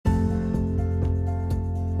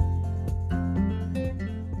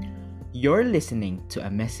You're listening to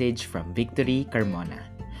a message from Victory Carmona.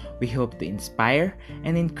 We hope to inspire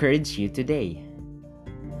and encourage you today.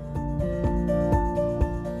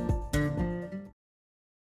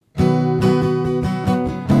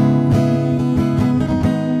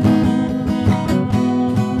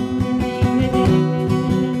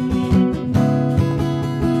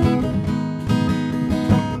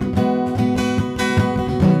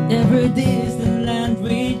 Every day is the land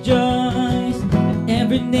rejoice, and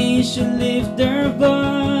every nation lift their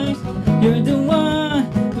voice. You're the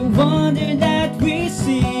wonder that we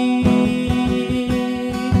see.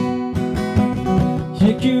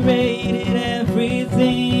 You curated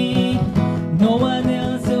everything, no one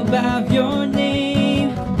else above your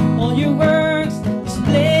name. All your works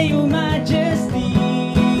display your majesty.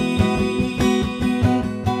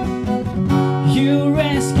 You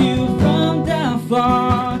rescue from the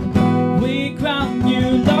far. We crown you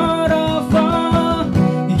Lord of all.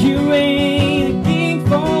 You reign, King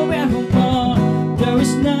forevermore. There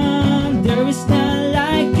is none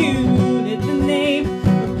like you. Let the name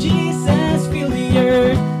of Jesus fill the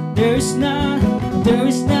earth. There is none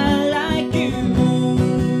like you.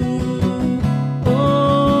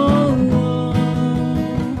 Oh,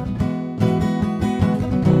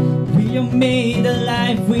 we are made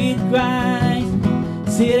alive with Christ,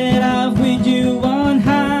 seated up with you on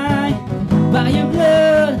high. By your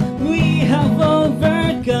blood we have overcome.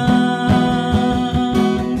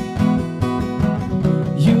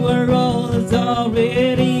 You are all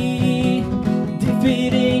authority,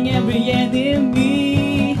 defeating every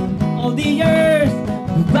enemy. All the earth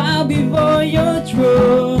will bow before your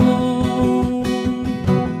throne.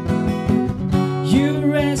 You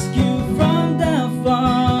rescue from the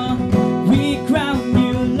far. We crown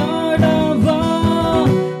you Lord of all.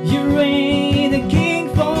 You reign, the King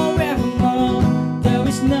forevermore. There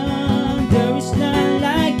is none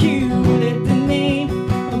like you. Let the name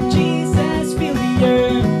of Jesus fill the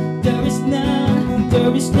earth. There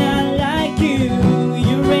is none like you.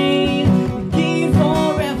 You reign, the King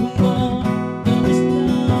forevermore. There is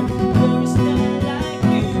none like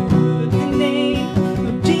you. Let the name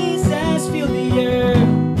of Jesus fill the earth.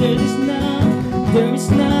 There is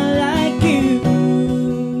none like you.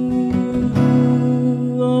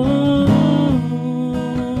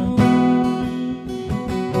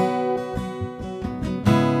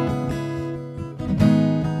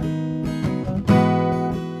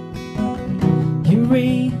 You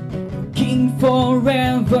reign, King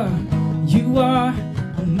forever. You are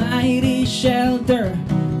a mighty shelter.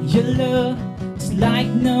 Your love is like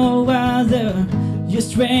no other. Your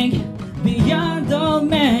strength beyond all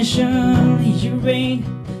measure. You reign,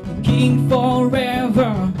 King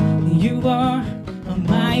forever. You are a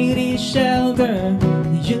mighty shelter.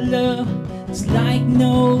 Your love is like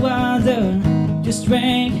no other. Your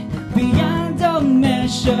strength beyond all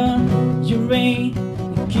measure. You reign,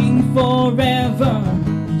 King forever.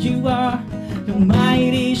 You are the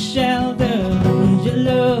mighty shelter. Your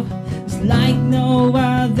love is like no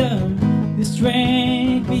other. Your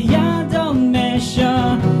strength beyond all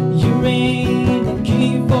measure. You reign, the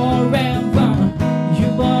King forever.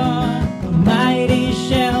 You are a mighty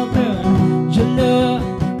shelter. Your love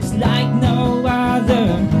is like no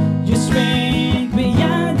other. Your strength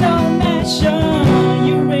beyond all measure.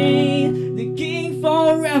 You reign, the King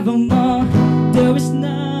forevermore. There is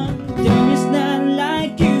none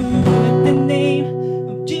like you. Let the name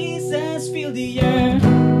of Jesus fill the earth.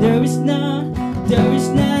 There is none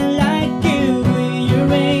like you. You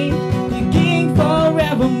reign, the King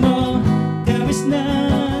forevermore. There is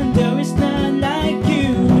none like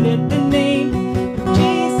you. Let the name of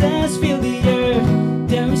Jesus fill the earth.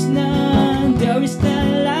 There is none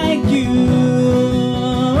like you.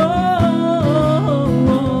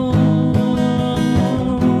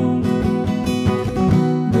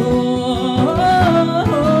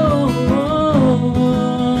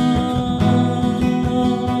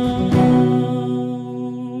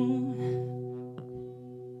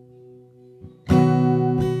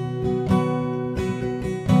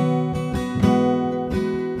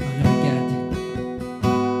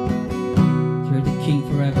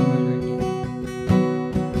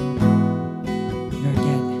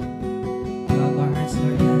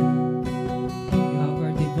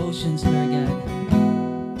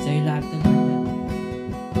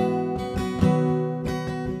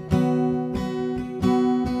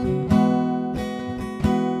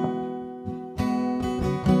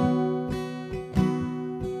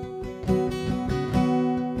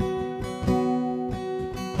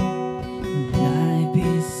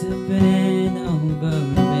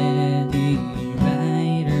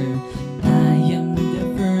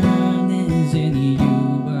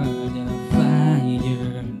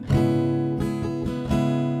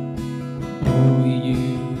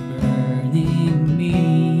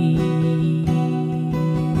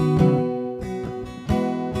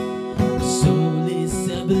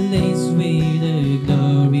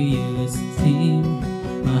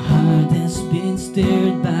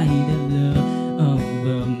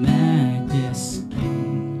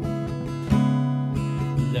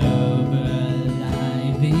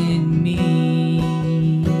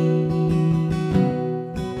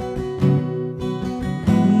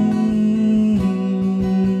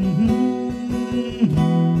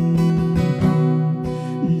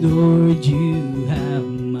 you have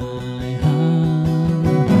my heart.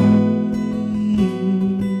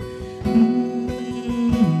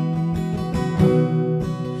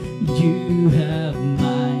 You have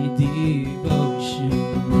my devotion.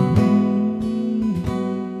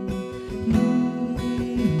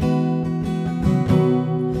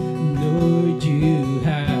 Lord, you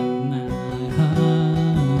have my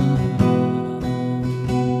heart.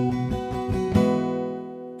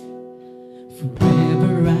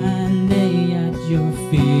 Forever I lay at your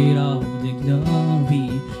feet all the glory,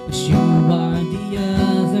 'cause you are the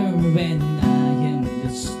other and I am the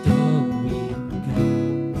story. God,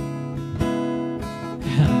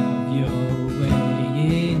 have your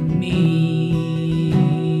way in me.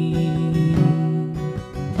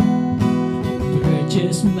 You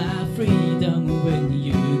purchase my freedom when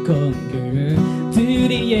you conquer to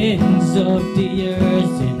the ends of the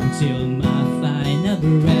earth. Until my final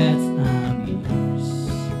breath, I'm yours.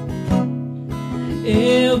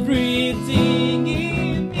 Everything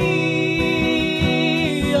in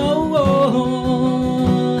me, oh,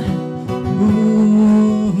 oh,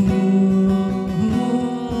 ooh.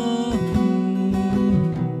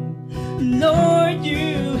 Lord,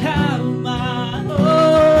 you have my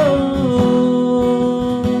own.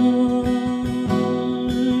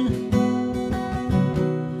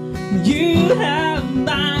 You have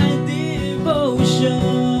my devotion.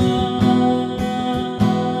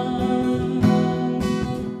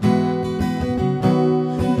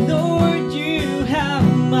 Lord, you have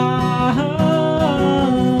my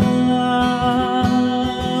heart.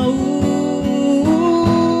 Ooh,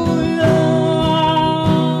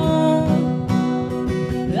 Lord,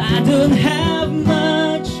 I don't have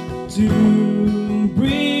much to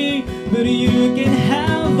bring, but you can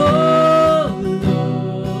have all of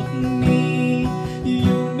me.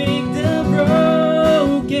 You make the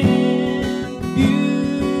broken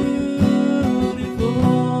beautiful.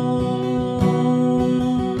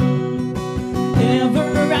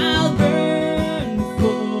 Ever I'll burn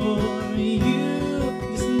for you.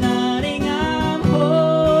 There's nothing I'm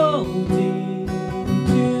holding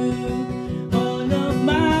to. All of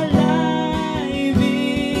my life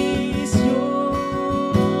is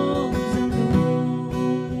yours alone.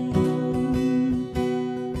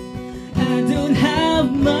 I don't have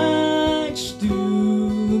much to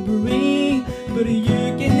bring, but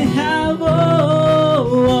you can have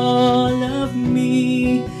all of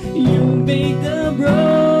me. You make the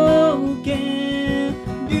broken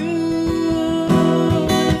beautiful.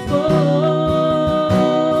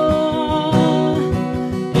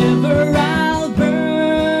 Ever I'll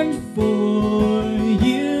burn for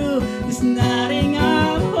you. There's nothing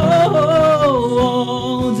I'm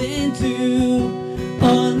holding to.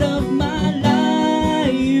 All of my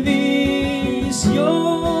life is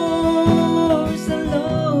yours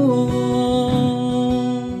alone.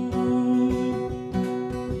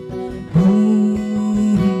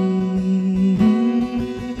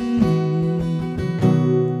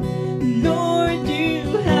 Lord,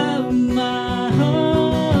 you have my heart.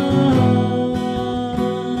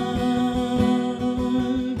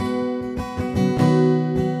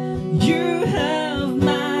 You have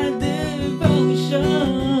my devotion.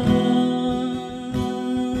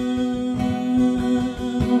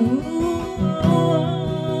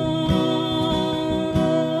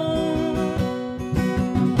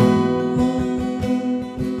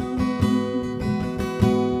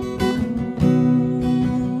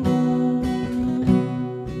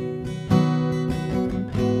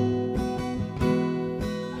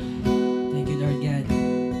 Thank you, Lord God,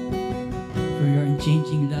 for your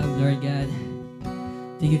unchanging love, Lord God.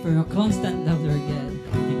 Thank you for your constant love, Lord God.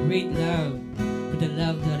 The great love, for the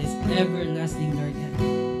love that is everlasting, Lord God.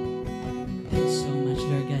 Thank you so much,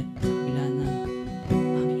 Lord God. Sa kabila ng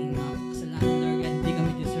aming mga kasalanan, Lord God, hindi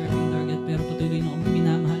kami deserving, Lord God, pero patuloy na kami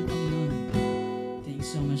minamahal, Panginoon. Thank you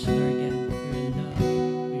so much, Lord God, for your love,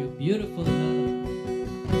 for your beautiful love.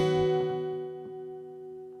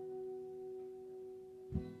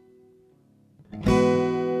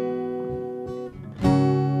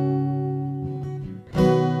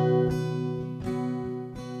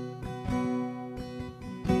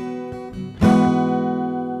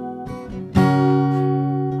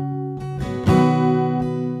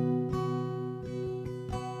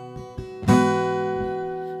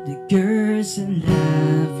 The girls in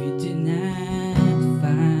love you do not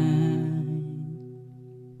find.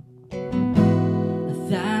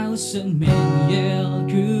 1,000 men yell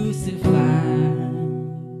crucified.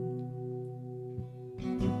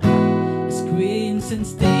 Screams and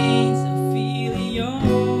stains I feel in your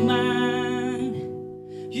mind.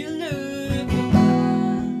 You look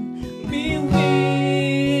upon me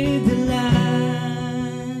with the light.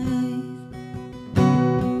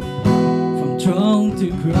 the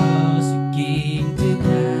cross you came to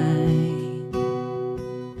die,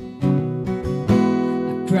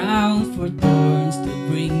 a crown for thorns to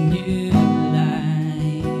bring you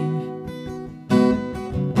life.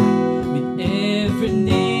 With every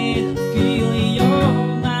need I feel your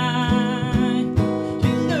mind,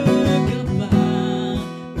 you look upon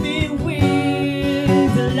me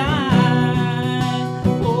with the light.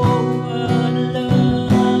 Oh, what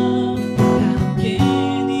love, how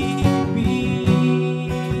can it be?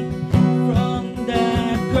 From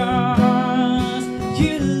that cross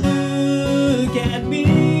you look at me.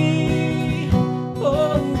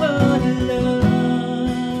 Oh, what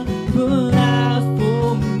love put out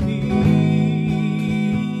for me.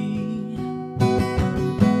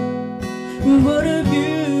 What a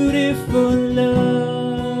beautiful love.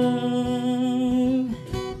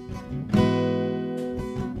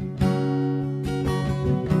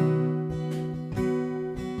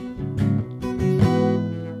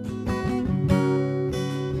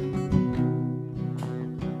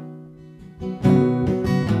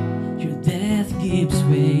 Your death gives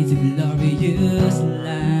way to glorious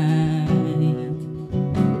light,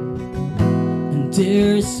 and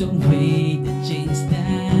there's a way that chains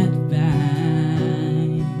that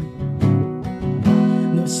bind.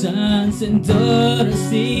 No sons and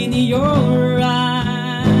daughters in your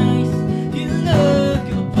eyes, you look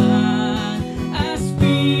upon us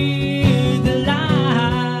with the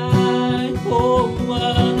light. Oh,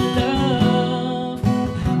 what love,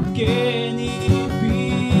 how can it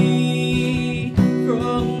be?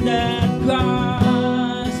 From that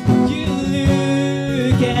cross you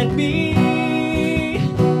look at me.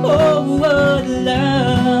 Oh, what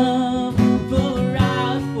love pour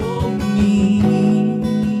out for me.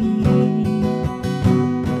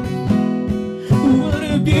 What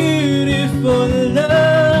a beautiful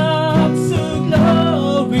love, so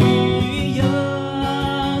glorious,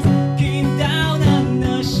 came down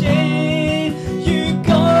unashamed. You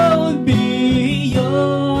called me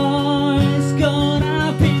yours, caught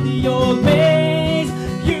up in your grace.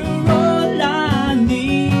 You're all I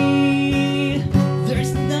need.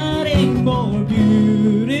 There's nothing more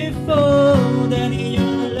beautiful than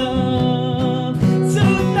your love, so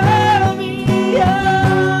glorious,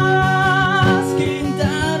 came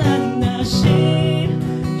down unashamed.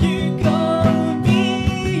 You called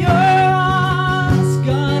me yours,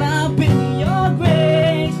 caught up in your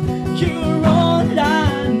grace. You're all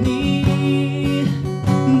I need.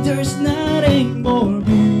 There's nothing more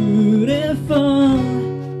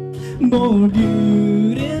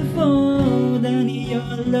beautiful than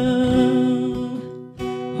your love.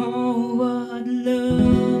 Oh, what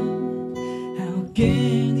love, how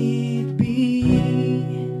can it be?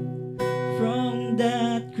 From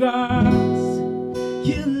that cross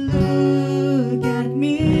you look at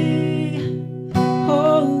me.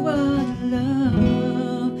 Oh, what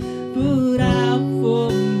love put out for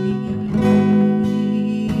me.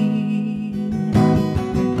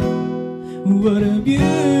 What a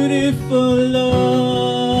beautiful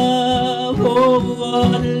love. Oh,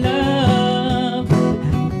 what love,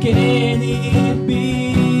 how can it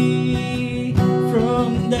be?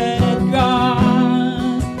 From that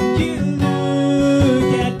cross you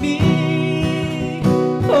look at me.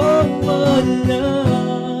 Oh, what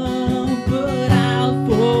love put out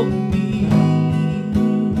for me.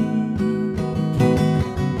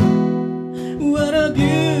 What a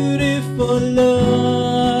beautiful love.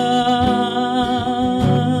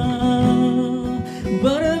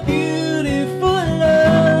 What a beautiful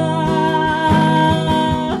love.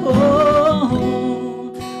 Oh,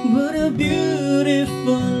 what a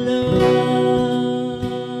beautiful love.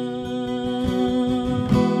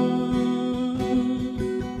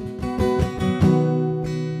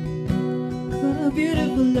 What a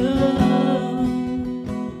beautiful love.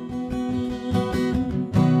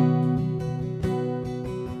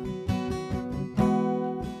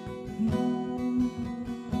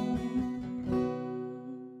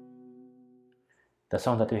 The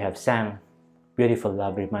song that we have sang, Beautiful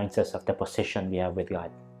Love, reminds us of the position we have with God.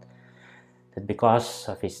 That because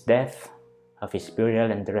of His death, of His burial,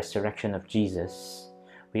 and the resurrection of Jesus,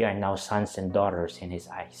 we are now sons and daughters in His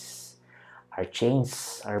eyes. Our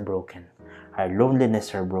chains are broken. Our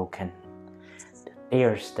loneliness are broken. The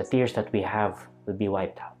tears that we have will be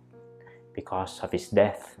wiped out because of His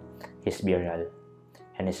death, His burial,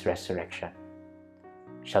 and His resurrection.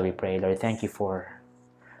 Shall we pray? Lord, thank you for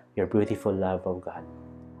your beautiful love, of God.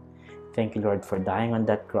 Thank you, Lord, for dying on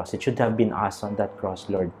that cross. It should have been us on that cross,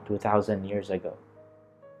 Lord, 2,000 years ago.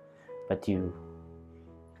 But you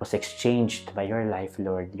was exchanged by your life,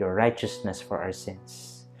 Lord, your righteousness for our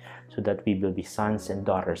sins, so that we will be sons and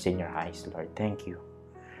daughters in your eyes, Lord. Thank you.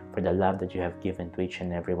 for the love that you have given to each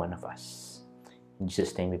and every one of us. In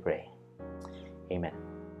Jesus' name we pray. Amen.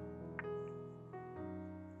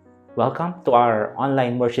 Welcome to our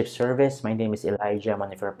online worship service. My name is Elijah,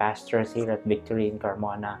 one of your pastors here at Victory in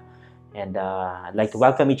Carmona. And I'd like to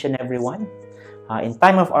welcome each and every one. In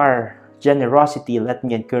time of our generosity, let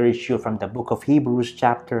me encourage you from the book of Hebrews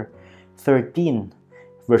chapter 13,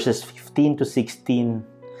 verses 15 to 16.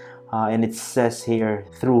 And it says here,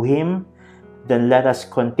 "Through him, then let us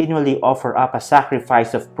continually offer up a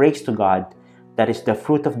sacrifice of praise to God, that is the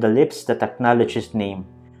fruit of the lips that acknowledge his name.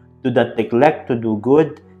 Do not neglect to do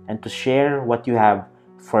good and to share what you have,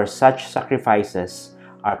 for such sacrifices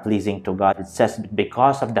are pleasing to God." It says,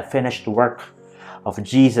 because of the finished work of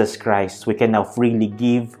Jesus Christ, we can now freely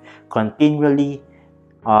give continually,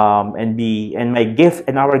 and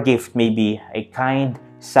our gift may be a kind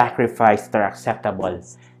sacrifice that are acceptable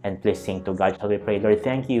and pleasing to God. Shall we pray? Lord,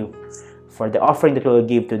 thank you for the offering that we will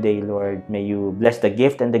give today, Lord. May you bless the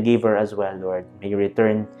gift and the giver as well, Lord. May you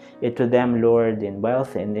return it to them, Lord, in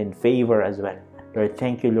wealth and in favor as well. Lord,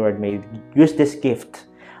 thank you, Lord. May you use this gift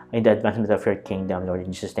in the advancement of your kingdom, Lord.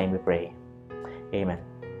 In Jesus' name we pray. Amen.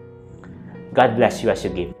 God bless you as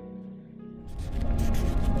you give.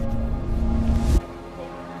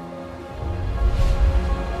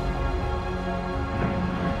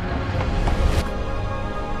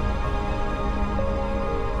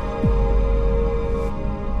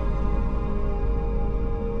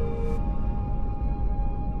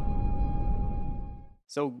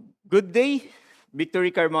 So, good day,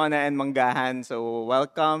 Victory Carmona and Manggahan. So,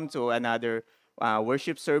 welcome to another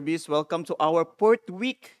worship service. Welcome to our fourth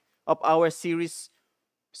week of our series,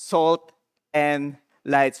 Salt and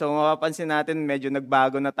Light. So, mapapansin natin, medyo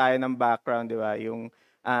nagbago na tayo ng background, di ba? Yung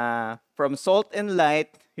from Salt and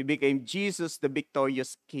Light, he became Jesus, the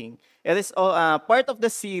victorious King. It is part of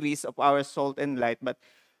the series of our Salt and Light. But,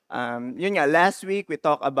 yun nga, last week, we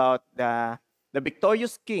talked about the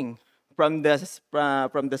victorious King from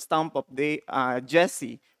the stump of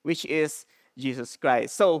Jesse, which is Jesus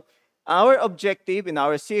Christ. So, our objective in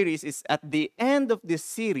our series is at the end of this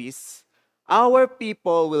series, our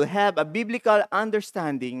people will have a biblical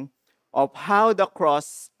understanding of how the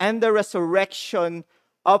cross and the resurrection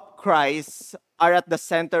of Christ are at the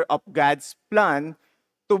center of God's plan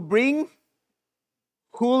to bring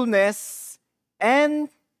wholeness and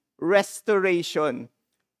restoration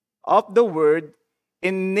of the word,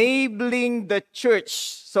 enabling the church.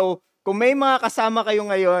 So, kung may mga kasama kayo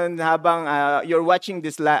ngayon habang you're watching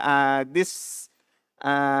this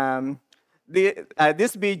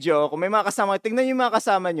video, kung may mga kasama, tingnan niyo yung mga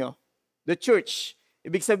kasama nyo. The church.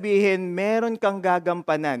 Ibig sabihin, meron kang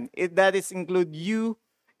gagampanan. That is include you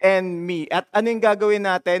and me. At ano yung gagawin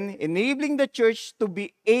natin? Enabling the church to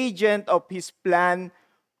be agent of His plan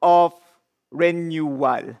of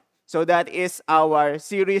renewal. So that is our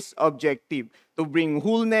series objective, to bring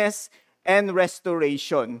wholeness and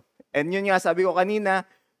restoration. And yun nga, sabi ko kanina,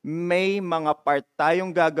 may mga part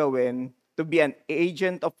tayong gagawin to be an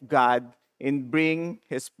agent of God in bring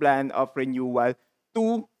His plan of renewal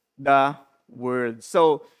to the world.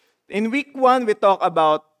 So, in week 1, we talk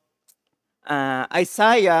about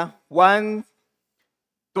Isaiah 1:12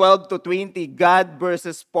 to 20, God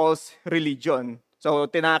versus false religion. So,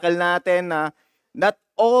 tinakal natin na not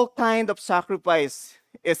all kind of sacrifice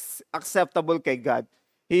is acceptable kay God.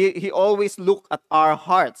 He always look at our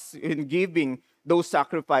hearts in giving those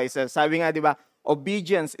sacrifices. Sabi nga, di ba,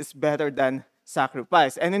 obedience is better than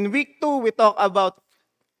sacrifice. And in week 2, we talk about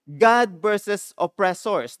God versus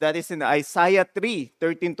oppressors. That is in Isaiah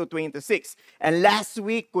 3:13 to 26. And last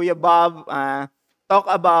week, Kuya Bob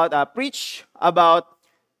preach about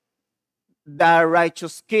the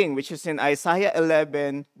righteous king, which is in Isaiah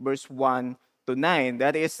 11, verse 1 to 9.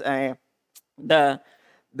 That is the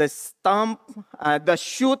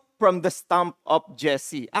shoot from the stump of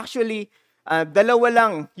Jesse. Actually, dalawa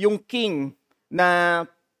lang yung king na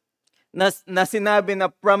sinabi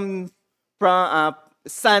na from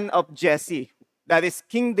son of Jesse. That is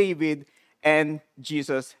King David and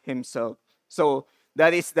Jesus himself. So,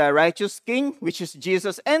 that is the righteous king, which is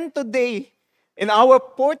Jesus. And today, in our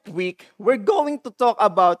fourth week, we're going to talk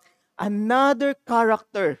about another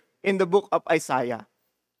character in the book of Isaiah.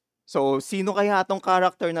 So, sino kaya itong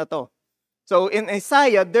character na to? So, in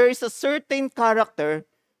Isaiah, there is a certain character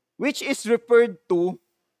which is referred to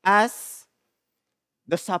as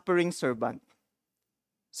the suffering servant.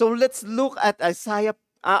 So, let's look at Isaiah.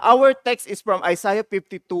 Our text is from Isaiah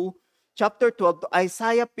 52, chapter 12, to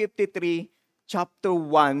Isaiah 53, chapter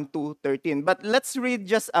 1 to 13. But let's read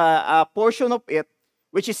just a portion of it,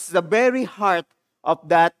 which is the very heart of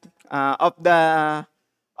that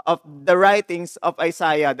of the writings of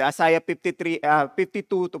Isaiah, the Isaiah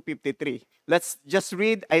 52 to 53. Let's just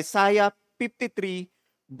read Isaiah 53,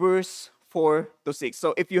 verse 4 to 6.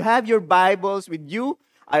 So if you have your Bibles with you,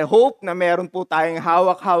 I hope na meron po tayong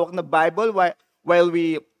hawak-hawak na Bible while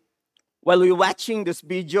we watching this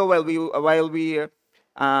video, while we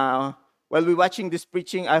watching this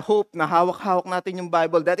preaching. I hope na hawak-hawak natin yung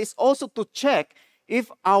Bible. That is also to check if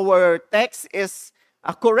our text is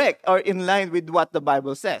correct or in line with what the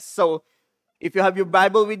Bible says. So, if you have your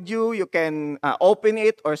Bible with you, you can open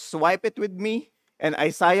it or swipe it with me. And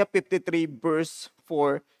Isaiah 53, verse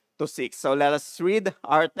 4 to 6. So, let us read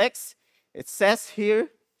our text. It says here,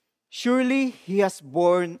 "Surely he has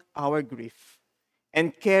borne our grief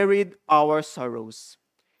and carried our sorrows.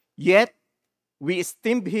 Yet we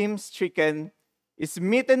esteemed him stricken,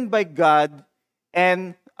 smitten by God,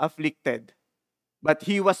 and afflicted. But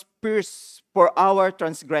he was pierced for our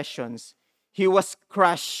transgressions. He was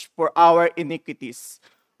crushed for our iniquities.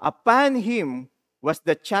 Upon him was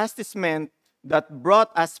the chastisement that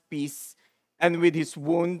brought us peace, and with his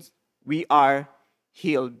wounds we are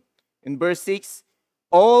healed." In verse 6,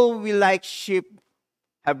 "All we like sheep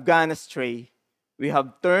have gone astray. We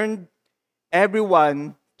have turned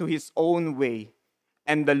everyone to his own way,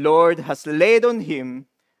 and the Lord has laid on him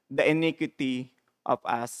the iniquity of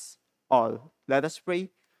us all." Let us pray.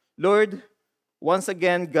 Lord, once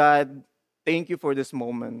again, God, thank you for this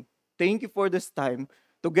moment. Thank you for this time.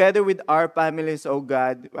 Together with our families, oh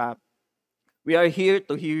God, we are here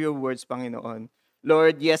to hear your words, Panginoon.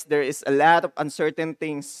 Lord, yes, there is a lot of uncertain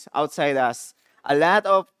things outside us. A lot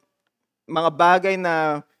of mga bagay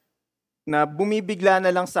na bumibigla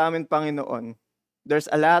na lang sa amin, Panginoon. There's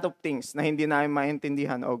a lot of things na hindi namin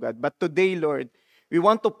maintindihan, oh God. But today, Lord, we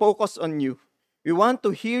want to focus on you. We want to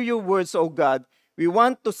hear your words, oh God. We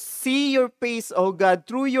want to see your face, oh God,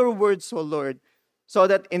 through your words, oh Lord, so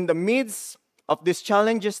that in the midst of these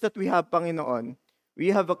challenges that we have, Panginoon, we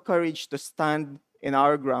have a courage to stand in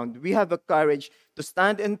our ground. We have a courage to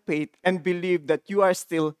stand in faith and believe that you are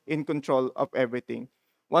still in control of everything.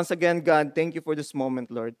 Once again, God, thank you for this moment,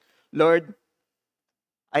 Lord. Lord,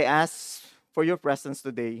 I ask for your presence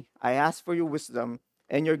today. I ask for your wisdom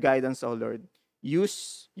and your guidance, O Lord.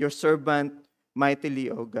 Use your servant mightily,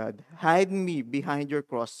 O God. Hide me behind your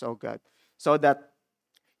cross, O God, so that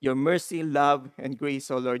your mercy, love, and grace,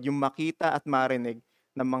 O Lord, yung makita at marinig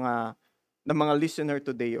ng mga listener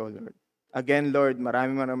today, O Lord. Again, Lord,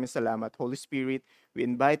 maraming salamat. Holy Spirit, we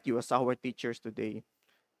invite you as our teachers today.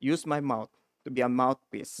 Use my mouth to be a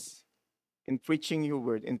mouthpiece in preaching your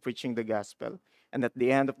word, in preaching the gospel. And at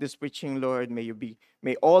the end of this preaching, Lord,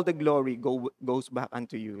 may all the glory goes back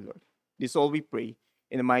unto you, Lord. This all we pray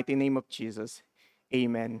in the mighty name of Jesus.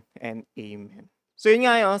 Amen and amen. So yun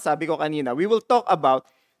nga yun, sabi ko kanina, we will talk about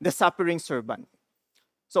the suffering servant.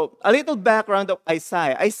 So a little background of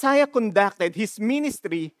Isaiah. Isaiah conducted his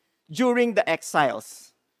ministry during the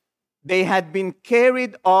exiles. They had been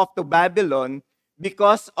carried off to Babylon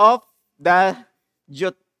because of the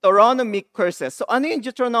Deuteronomic curses. So ano yung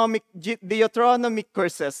Deuteronomic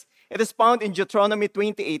curses? It is found in Deuteronomy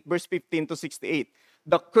 28, verse 15 to 68.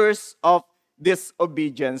 The curse of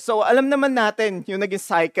disobedience. So alam naman natin yung naging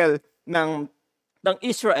cycle ng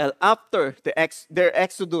Israel after their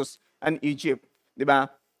exodus in Egypt. Diba?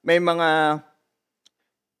 May mga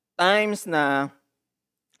times na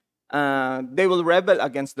they will rebel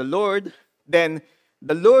against the Lord. Then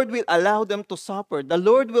the Lord will allow them to suffer. The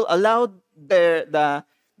Lord will allow the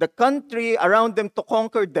country around them to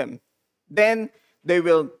conquer them. Then there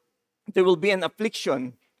will be an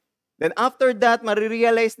affliction. Then after that,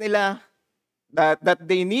 marirealize nila that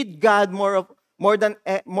they need God more than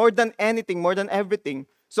anything, more than everything.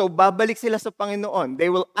 So babalik sila sa Panginoon. They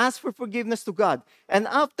will ask for forgiveness to God. And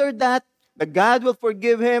after that, the God will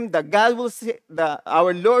forgive him.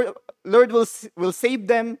 Our Lord will save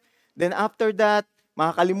them. Then after that,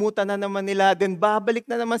 makakalimutan na naman nila. Then babalik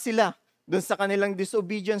na naman sila dun sa kanilang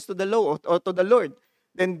disobedience to the law or to the Lord.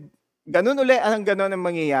 Then ganun ulit ang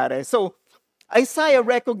mangyayari. So Isaiah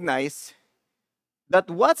recognized that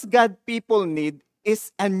what God people need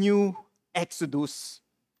is a new exodus.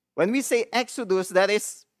 When we say exodus, that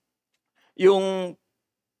is yung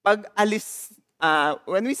pag-alis.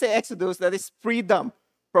 When we say exodus, that is freedom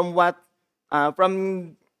from what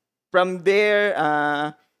from their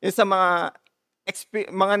sa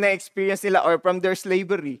mga na-experience nila or from their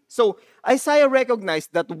slavery. So Isaiah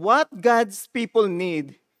recognized that what God's people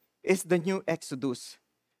need is the new exodus.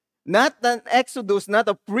 Not an exodus, not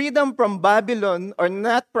a freedom from Babylon or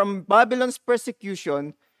not from Babylon's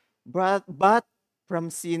persecution, but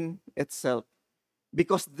from sin itself.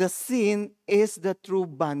 Because the sin is the true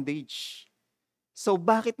bondage. So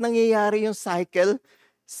bakit nangyayari yung cycle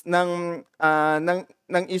ng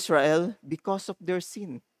Israel? Because of their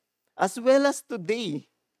sin. As well as today.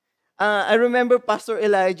 I remember Pastor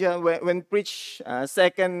Elijah when preach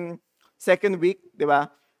second week, di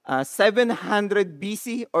ba? 700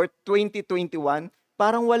 BC or 2021,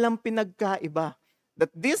 parang walang pinagkaiba.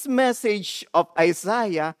 That this message of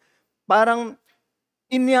Isaiah, parang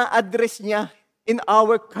inia-address niya in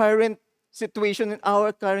our current situation, in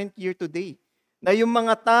our current year today. Na yung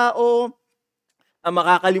mga tao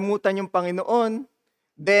makakalimutan yung Panginoon,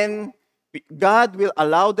 then God will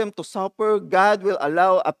allow them to suffer. God will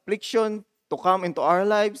allow affliction to come into our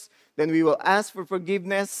lives. Then we will ask for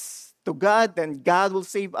forgiveness to God. Then God will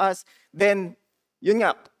save us. Then, yun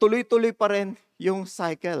nga, tuloy-tuloy pa rin yung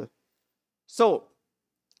cycle. So,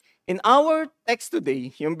 in our text today,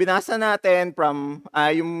 yung binasa natin from,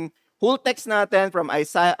 yung whole text natin from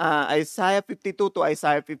Isaiah 52 to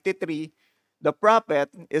Isaiah 53, the prophet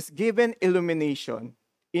is given illumination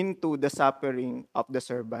into the suffering of the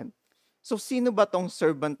servant. So, sino ba tong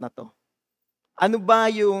servant na to? Ano ba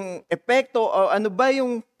yung epekto o ano ba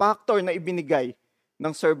yung factor na ibinigay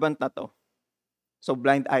ng servant na to? So,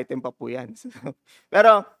 blind item pa po yan.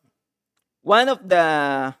 Pero, one of the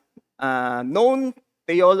known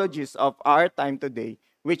theologians of our time today,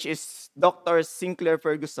 which is Dr. Sinclair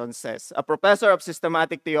Ferguson, says, a professor of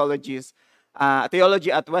systematic theology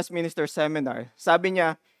at Westminster Seminar, sabi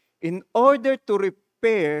niya, in order to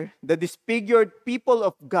repair the disfigured people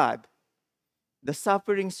of God, the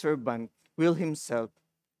suffering servant will himself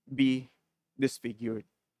be disfigured.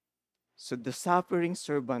 So the suffering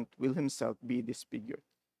servant will himself be disfigured.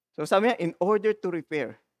 So sabi niya, in order to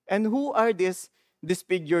repair. And who are these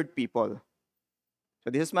disfigured people? So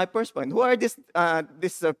this is my first point. Who are this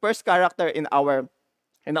first character in our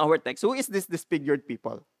text? Who is this disfigured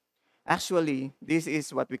people? Actually, this is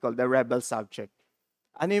what we call the rebel subject.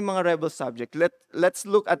 Ano yung mga rebel subject? Let's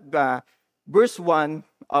look at verse 1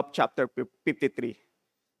 of chapter 53.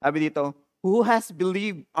 Sabi dito, who has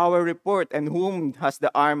believed our report and whom has the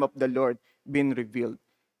arm of the Lord been revealed?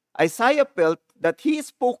 Isaiah felt that he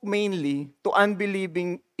spoke mainly to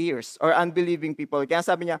unbelieving ears or unbelieving people. Kaya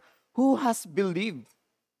sabi niya, who has believed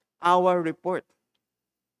our report?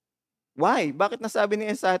 Why? Bakit nasabi ni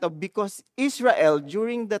Isaiah ito? Because Israel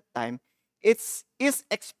during that time is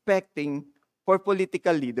expecting for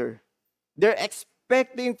political leader. They're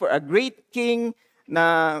expecting for a great king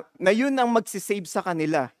na yun ang magsisave sa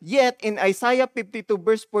kanila. Yet, in Isaiah 52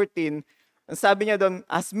 verse 14, ang sabi niya doon,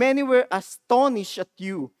 as many were astonished at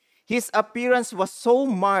you, his appearance was so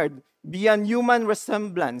marred beyond human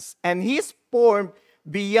resemblance, and his form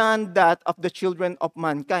beyond that of the children of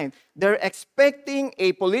mankind. They're expecting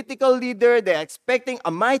a political leader, they're expecting a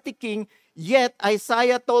mighty king, yet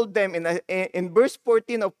Isaiah told them in verse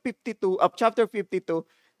 14 of chapter 52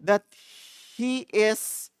 that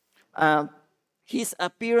his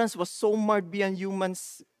appearance was so marred beyond human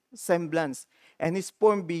semblance, and his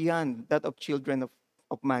form beyond that of children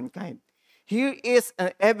of mankind. Here is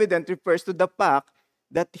an evidence refers to the fact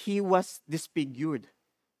that he was disfigured.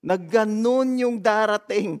 Na ganun yung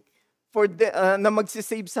darating na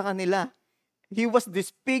magsisave sa kanila. He was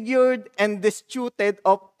disfigured and destituted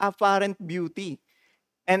of apparent beauty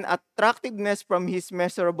and attractiveness from his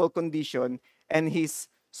miserable condition and his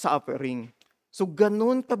suffering. So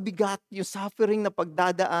ganun kabigat yung suffering na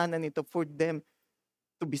pagdadaanan nito for them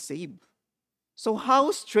to be saved. So how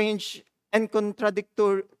strange and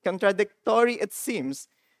contradictory it seems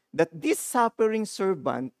that this suffering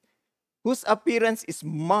servant, whose appearance is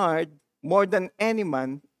marred more than any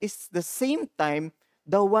man, is the same time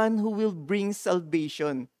the one who will bring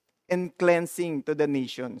salvation and cleansing to the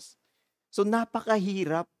nations. So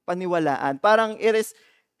napakahirap paniwalaan. Parang it is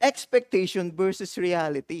expectation versus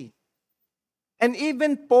reality. And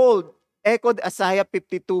even Paul echoed Isaiah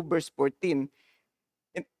 52 verse 14.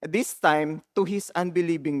 This time to the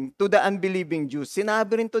unbelieving Jews.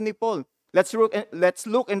 Sinabi rin to ni Paul. Let's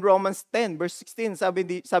look in Romans 10 verse 16.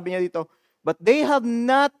 Sabi niya dito, but they have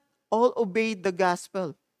not all obeyed the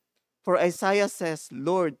gospel. For Isaiah says,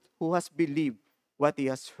 Lord, who has believed what he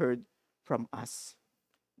has heard from us.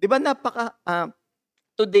 Di ba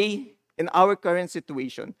today, in our current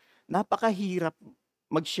situation, napakahirap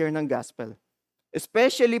mag-share ng gospel.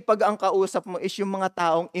 Especially pag ang kausap mo is yung mga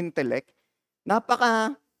taong intellect,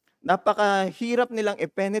 napakahirap nilang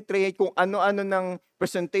i-penetrate kung ano-ano ng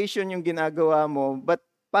presentation yung ginagawa mo, but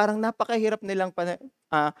parang napakahirap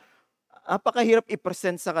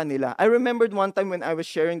i-present sa kanila. I remembered one time when I was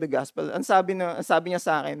sharing the gospel, ang sabi niya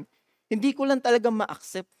sa akin, hindi ko lang talaga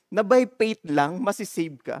ma-accept na by faith lang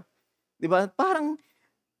masisave ka. 'Di ba? Parang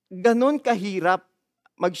ganun kahirap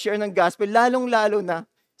mag-share ng gospel, lalong-lalo na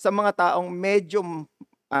sa mga taong medyo,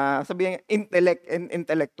 sabihin,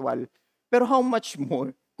 intellectual. Pero how much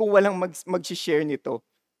more kung walang mag-share nito?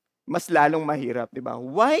 Mas lalong mahirap, di ba?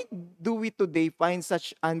 Why do we today find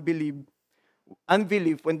such unbelief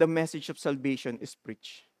when the message of salvation is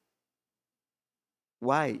preached?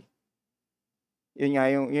 Why? Yun nga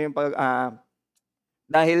yung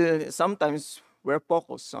dahil sometimes we're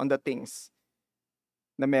focused on the things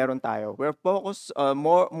na meron tayo. We're focused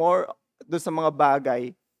more doon sa mga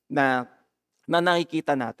bagay na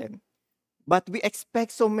nakikita natin. But we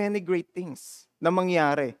expect so many great things na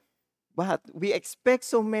mangyari. But we expect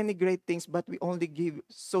so many great things, but we only give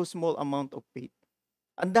so small amount of faith.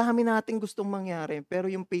 Ang dami nating gustong mangyari,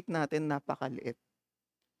 pero yung faith natin napakaliit.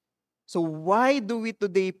 So why do we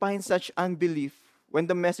today find such unbelief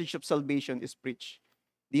when the message of salvation is preached?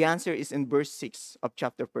 The answer is in verse 6 of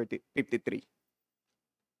chapter 53.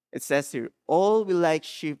 It says here, all we like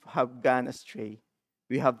sheep have gone astray.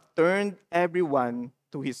 We have turned everyone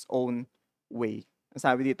to his own way. Ang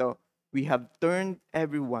sabi dito, we have turned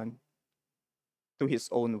everyone to his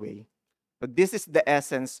own way. So this is the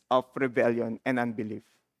essence of rebellion and unbelief.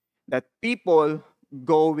 That people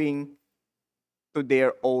going to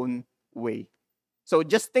their own way. So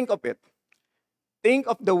just think of it. Think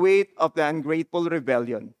of the weight of the ungrateful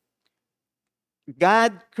rebellion.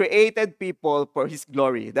 God created people for His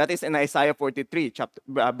glory. That is in Isaiah 43,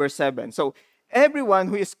 verse 7. So everyone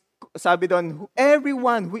who is, sabi doon,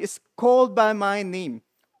 everyone who is called by my name,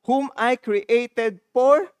 whom I created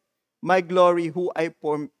for my glory, who I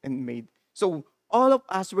formed and made. So all of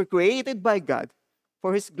us were created by God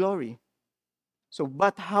for His glory. So,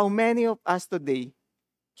 but how many of us today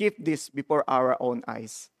keep this before our own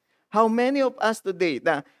eyes? How many of us today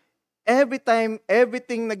na every time,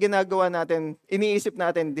 everything na ginagawa natin, iniisip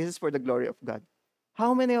natin, this is for the glory of God?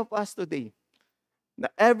 How many of us today na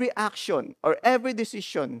every action or every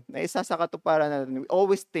decision na isa sa katuparan natin, we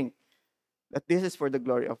always think that this is for the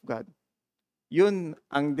glory of God? Yun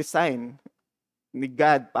ang design ni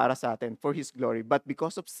God para sa atin, for His glory. But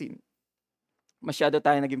because of sin, masyado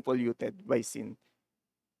tayo naging polluted by sin.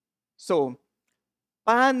 So,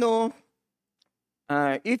 paano,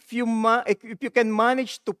 if you can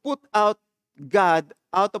manage to put out God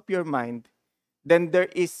out of your mind, then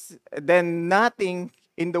nothing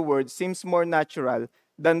in the world seems more natural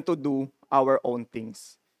than to do our own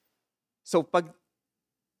things. So, pag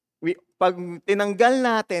tinanggal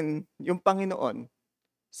natin yung Panginoon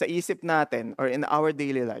sa isip natin or in our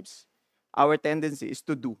daily lives, our tendency is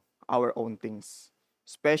to do our own things.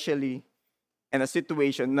 Especially in a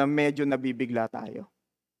situation na medyo nabibigla tayo.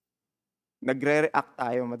 Nagre-react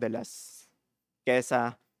tayo madalas.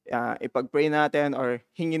 Kesa ipag-pray natin or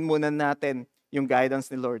hingin muna natin yung guidance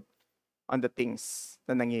ni Lord on the things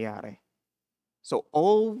na nangyayari. So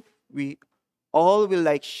all we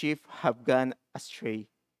like sheep have gone astray.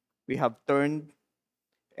 We have turned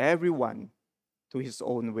everyone to his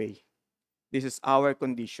own way. This is our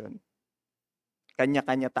condition.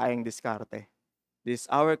 Kanya-kanya tayong diskarte. This is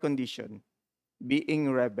our condition.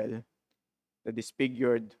 Being rebel, the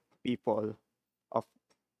disfigured people of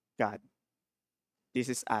God. This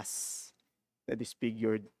is us, the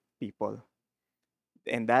disfigured people.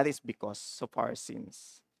 And that is because of our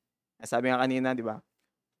sins. Sabi nga kanina, di ba?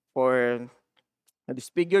 For the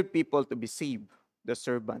disfigured people to be saved, the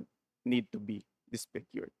servant need to be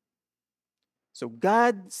disfigured. So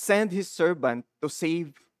God sent His servant to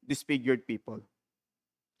save disfigured people.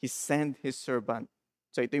 He sent His servant.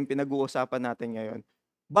 So ito yung pinag-uusapan natin ngayon.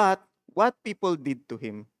 But what people did to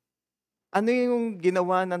Him? Ano yung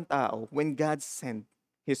ginawa ng tao when God sent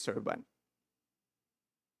His servant?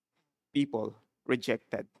 People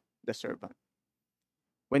rejected the servant.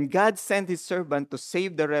 When God sent His servant to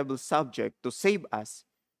save the rebel subject, to save us,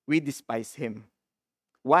 we despise Him.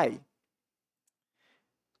 Why?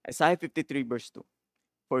 Isaiah 53 verse 2.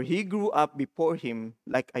 For He grew up before Him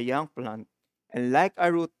like a young plant and like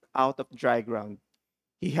a root out of dry ground.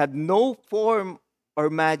 He had no form or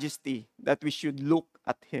majesty that we should look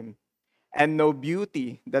at Him, and no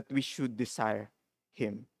beauty that we should desire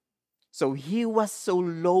Him. So He was so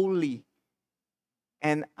lowly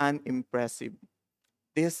and unimpressive.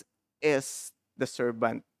 This is the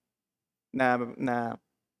servant na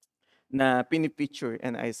pinipicture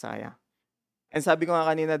in Isaiah. And sabi ko nga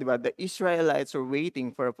kanina, di ba, the Israelites are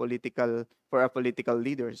waiting for a political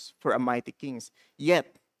leaders, for a mighty kings.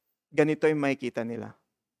 Yet, ganito yung makikita nila.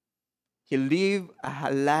 He lived a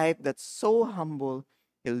life that's so humble.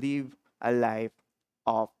 He lived a life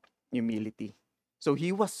of humility. So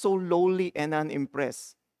he was so lowly and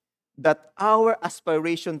unimpressed that our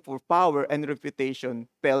aspiration for power and reputation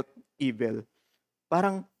felt evil.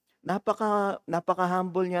 Parang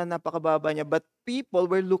napaka-humble niya, napakababa niya, but people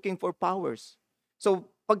were looking for powers. So,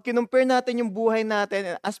 pag kinumpare natin yung buhay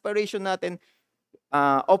natin, aspiration natin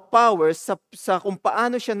of powers sa kung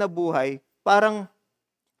paano siya nabuhay, parang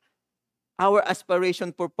our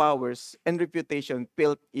aspiration for powers and reputation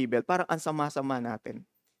felt evil. Parang ang sama-sama natin.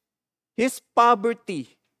 His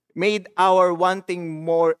poverty made our wanting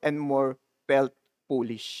more and more felt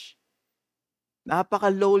foolish.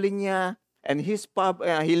 Napaka-lowly niya, and he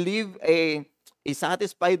lived a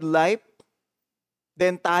satisfied life.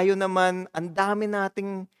 Then tayo naman, ang dami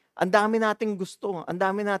nating gustong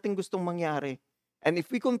mangyari. And if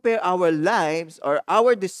we compare our lives or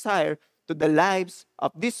our desire to the lives of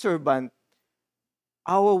this servant,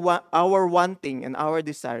 our wanting and our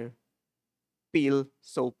desire feel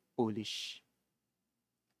so foolish.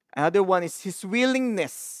 Another one is his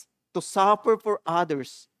willingness to suffer for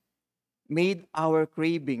others made our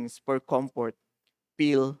cravings for comfort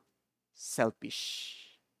feel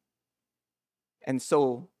selfish. And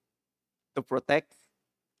so, to protect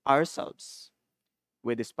ourselves,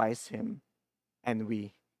 we despised him and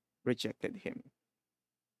we rejected him.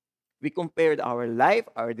 We compared our life,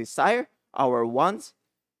 our desire, our wants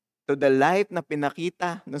to the life na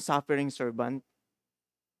pinakita ng suffering servant.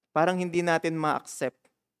 Parang hindi natin ma-accept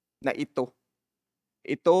na ito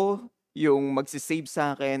yung magsisave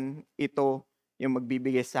sa akin, ito yung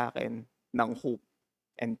magbibigay sa akin ng hope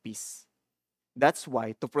and peace. That's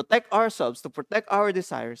why, to protect ourselves, to protect our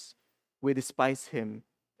desires, we despise him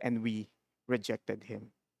and we rejected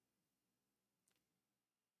him.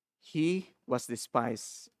 He was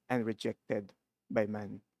despised and rejected by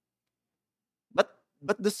man.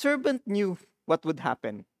 But the servant knew what would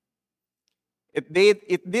happen. It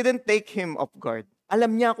didn't take him off guard.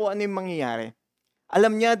 Alam niya kung ano yung mangyayari.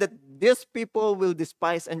 Alam niya that these people will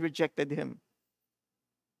despise and rejected him.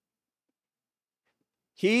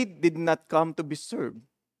 He did not come to be served,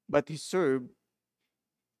 but to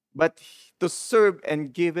serve and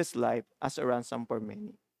give his life as a ransom for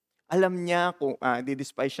many. Alam niya kung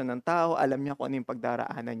didespise siya ng tao, alam niya kung ano yung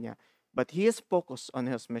pagdaraanan niya. But he is focused on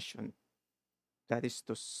his mission. That is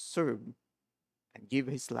to serve and give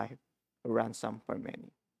his life a ransom for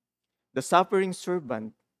many. The suffering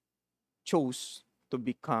servant chose to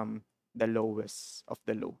become the lowest of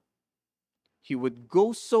the low. He would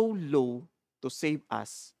go so low to save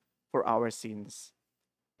us for our sins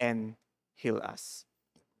and heal us.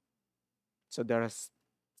 So the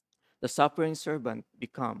suffering servant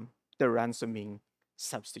become the ransoming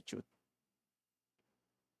substitute.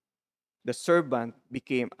 The servant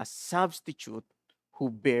became a substitute who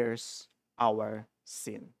bears our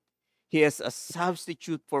sin. He is a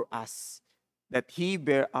substitute for us, that he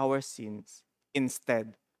bear our sins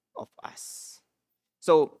instead of us.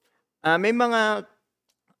 So, may mga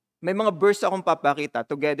verse akong papakita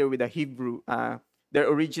together with the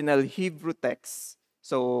original Hebrew text.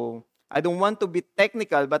 So, I don't want to be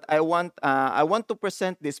technical, but I want to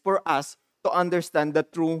present this for us to understand the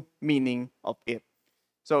true meaning of it.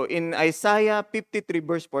 So, in Isaiah 53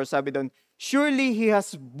 verse 4, sabi doon, surely he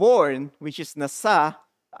has borne, which is nasa,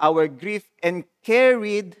 our grief, and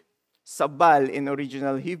carried, sabal in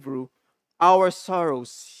original Hebrew, our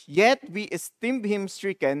sorrows. Yet we esteemed him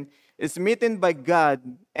stricken, smitten by God,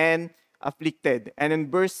 and afflicted. And in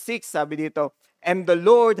verse 6, sabi dito, and the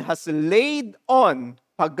Lord has laid on,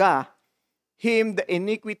 paga, him the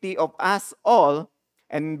iniquity of us all.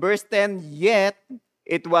 And in verse 10, yet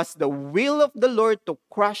it was the will of the Lord to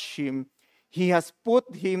crush him. He has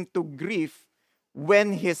put him to grief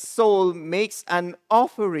when his soul makes an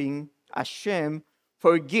offering, a shame,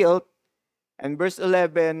 for guilt. And verse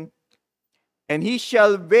 11, and he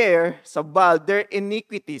shall bear, sabal, their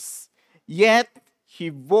iniquities. Yet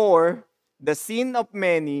he bore the sin of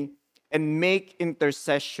many and make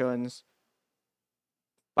intercessions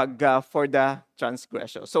for the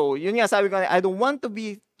transgression. So, yun nga sabi ko, I don't want to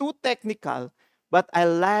be too technical, but I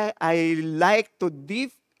like to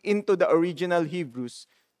dive into the original Hebrews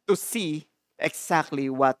to see exactly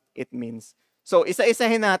what it means. So,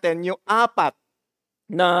 isa-isahin natin yung apat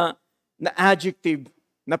na adjective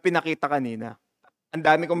na pinakita kanina. Ang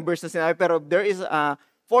dami kong verse na sinabi, pero there is 4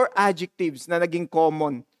 adjectives na naging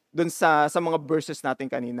common dun sa mga verses natin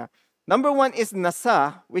kanina. Number 1 is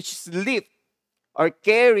nasa, which is lift, or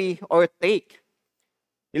carry, or take.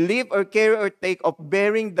 Live or carry or take of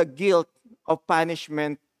bearing the guilt of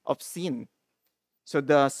punishment of sin. So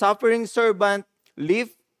the suffering servant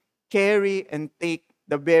live, carry, and take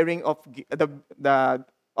the bearing of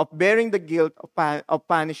bearing the guilt of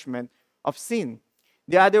punishment of sin.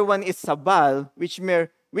 The other one is sabal, which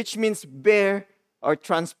means bear or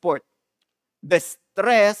transport. The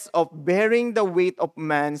stress of bearing the weight of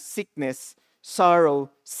man's sickness, sorrow,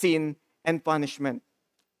 sin, and punishment.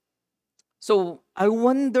 So I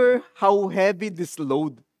wonder how heavy this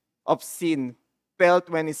load of sin felt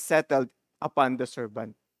when it settled upon the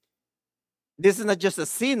servant. This is not just a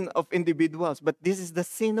sin of individuals, but this is the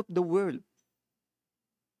sin of the world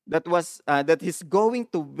that he's going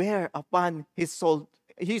to bear upon his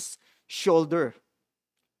shoulder.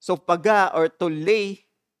 So paga, or to lay,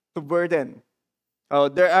 to burden.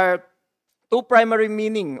 There are two primary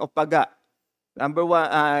meaning of paga. Number one,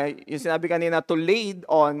 yung sinabi kanina, to lay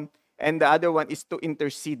on, and the other one is to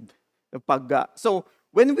intercede, the paga. So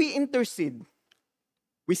when we intercede,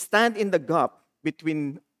 we stand in the gap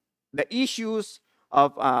between the issues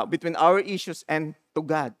of between our issues and to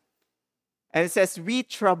God. And it says we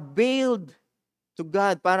travailed to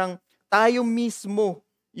God. Parang tayo mismo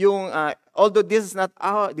yung although this is not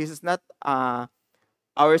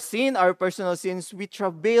our sin, our personal sins, we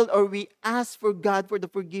travailed or we ask for God for the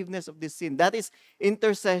forgiveness of this sin. That is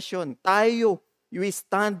intercession. Tayo, we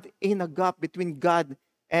stand in a gap between God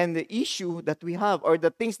and the issue that we have or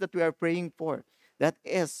the things that we are praying for. That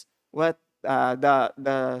is what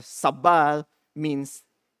the sabal means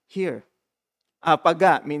here.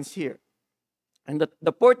 Paga means here. And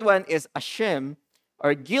the fourth one is ashem,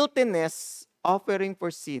 or guiltiness offering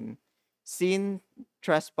for sin. Sin,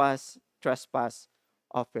 trespass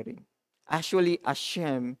offering. Actually,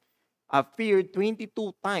 ashem appeared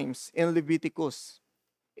 22 times in Leviticus.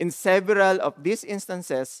 In several of these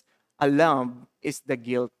instances, a lamb is the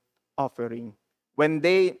guilt offering. When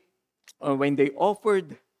they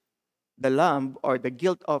offered the lamb or the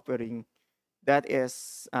guilt offering, that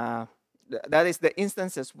is the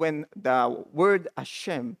instances when the word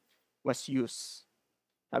Hashem was used.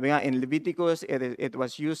 Sabi nga, in Leviticus, it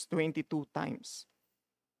was used 22 times.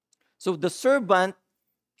 So the servant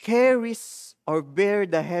carries or bear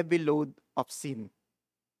the heavy load of sin.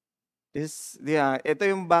 Ito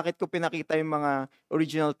yung bakit ko pinakita yung mga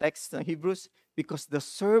original text ng Hebrews, because the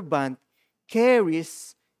servant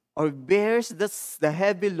carries or bears the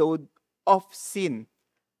heavy load of sin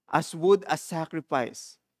as would a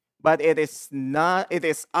sacrifice. But it is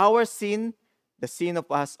our sin, the sin of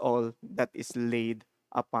us all, that is laid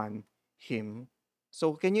upon him.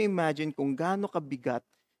 So can you imagine kung gaano kabigat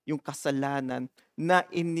yung kasalanan na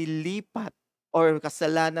inilipat or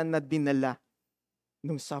kasalanan na dinala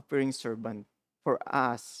ng suffering servant for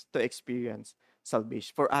us to experience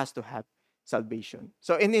salvation, for us to have salvation.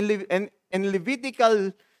 So in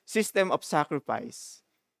Levitical system of sacrifice,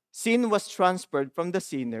 sin was transferred from the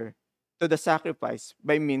sinner to the sacrifice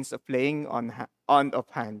by means of laying on of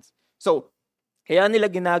hands. So, kaya nila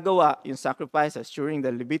ginagawa yung sacrifices during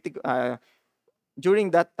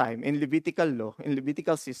during that time in Levitical law, in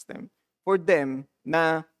Levitical system, for them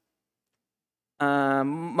na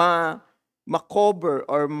ma-cover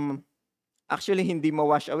or actually hindi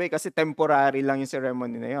ma-wash away kasi temporary lang yung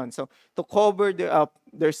ceremony na yon. So, to cover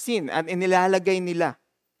their sin, at inilalagay nila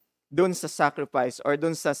doon sa sacrifice or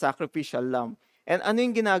doon sa sacrificial lamb. And ano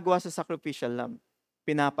yung ginagawa sa sacrificial lamb?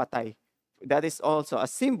 Pinapatay. That is also a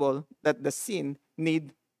symbol that the sin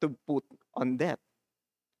need to put on death.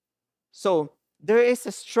 So, there is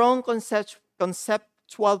a strong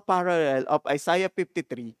conceptual parallel of Isaiah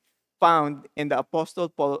 53 found in the Apostle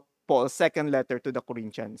Paul's second letter to the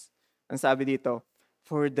Corinthians. Ang sabi dito,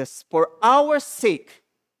 for our sake,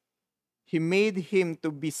 He made Him to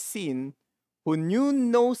be sin who knew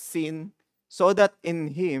no sin, so that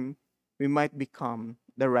in Him we might become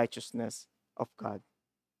the righteousness of God.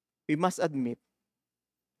 We must admit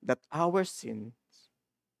that our sin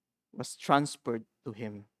was transferred to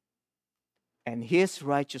Him, and His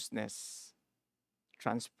righteousness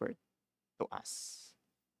transferred to us.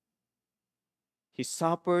 He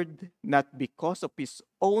suffered not because of His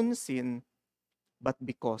own sin, but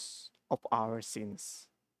because of our sins.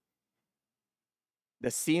 The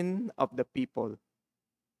sin of the people,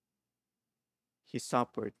 He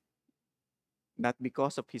suffered not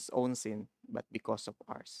because of His own sin, but because of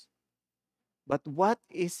ours. But what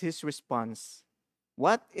is His response?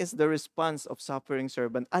 What is the response of suffering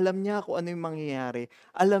servant? Alam niya kung ano yung mangyayari.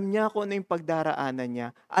 Alam niya kung ano yung pagdaraanan niya.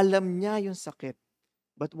 Alam niya yung sakit.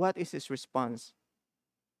 But what is His response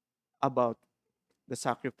about the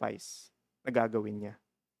sacrifice na gagawin niya?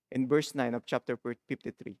 In verse 9 of chapter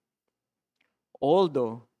 53,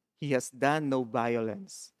 although He has done no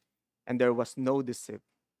violence, and there was no deceit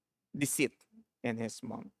in His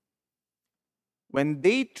mouth. When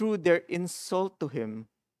they threw their insult to Him,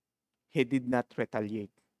 He did not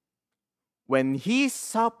retaliate. When He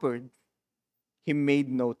suffered, He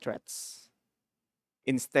made no threats.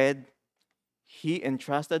 Instead, He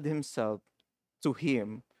entrusted Himself to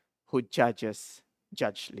him who judges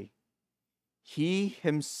justly. He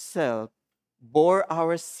himself bore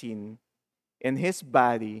our sin in his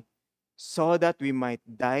body so that we might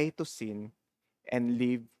die to sin and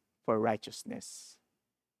live for righteousness.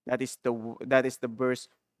 That is the verse,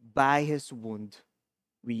 by his wound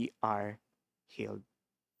we are healed.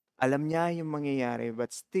 Alam niya yung mangyayari,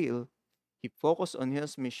 but still he focused on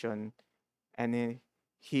his mission, and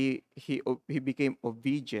he became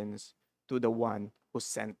obedient to the one who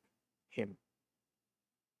sent him.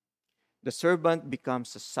 The servant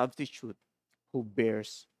becomes a substitute who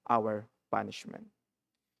bears our punishment.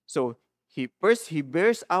 So he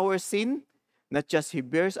bears our sin, not just he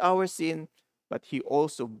bears our sin, but he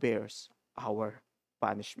also bears our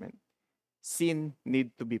punishment. Sin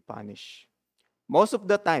need to be punished. Most of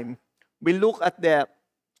the time, we look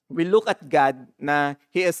at God na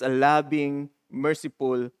he is a loving,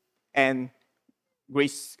 merciful, and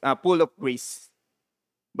grace, full of grace.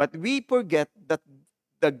 But we forget that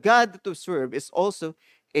the God to serve is also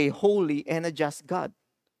a holy and a just God.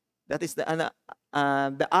 That is the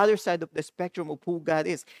other side of the spectrum of who God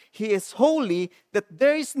is. He is holy, that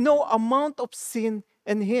there is no amount of sin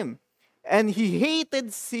in him. And he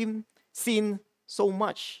hated sin so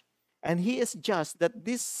much. And he is just, that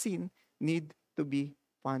this sin need to be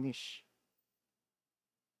punished.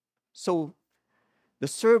 So the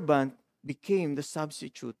servant became the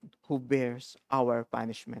substitute who bears our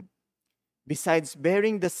punishment. Besides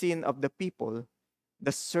bearing the sin of the people,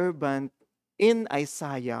 the servant in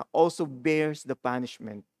Isaiah also bears the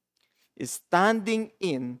punishment, is standing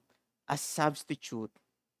in a substitute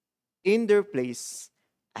in their place,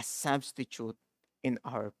 a substitute in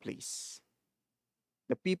our place.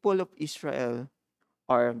 The people of Israel,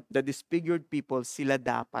 or the disfigured people, sila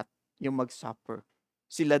dapat yung mag-suffer.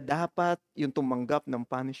 Sila dapat yung tumanggap ng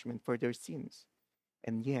punishment for their sins.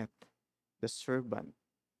 And yet, the servant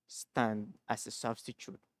stand as a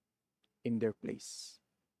substitute in their place.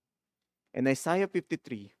 In Isaiah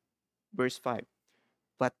 53, verse 5,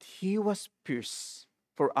 but he was pierced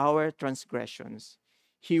for our transgressions,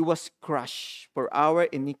 he was crushed for our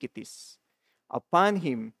iniquities. Upon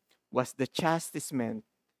him was the chastisement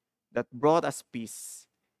that brought us peace,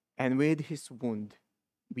 and with his wound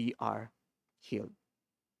we are healed.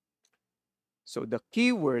 So the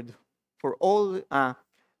key word for all,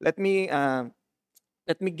 let me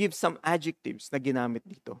give some adjectives na ginamit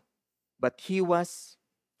dito. But he was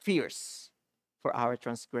fierce for our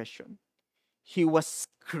transgression. He was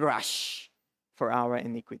crushed for our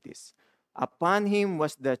iniquities. Upon him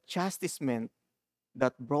was the chastisement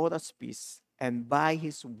that brought us peace, and by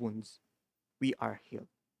his wounds we are healed.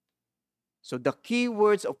 So the key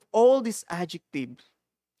words of all these adjectives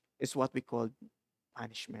is what we call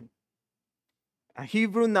punishment. A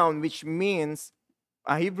Hebrew noun which means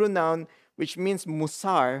musar,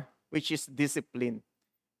 which is discipline.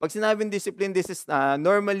 Pag sinabing discipline, this is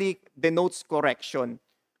normally denotes correction.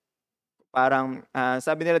 Parang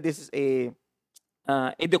sabi nila, this is a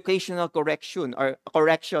educational correction or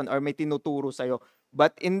may tinuturo sa'yo.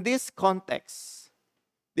 But in this context,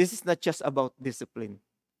 this is not just about discipline.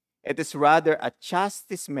 It is rather a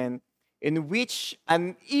chastisement in which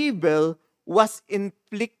an evil was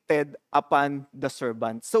inflicted upon the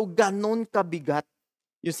servant. So ganon kabigat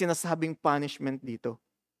yung sinasabing punishment dito.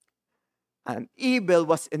 An evil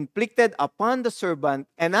was inflicted upon the servant,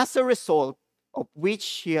 and as a result of which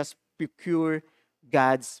he has procured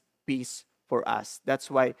God's peace for us. That's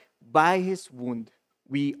why by his wound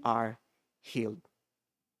we are healed.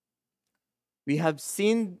 We have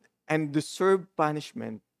sinned and deserve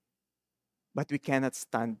punishment, but we cannot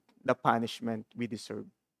stand the punishment we deserve.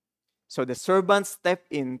 So the servant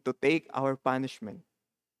stepped in to take our punishment.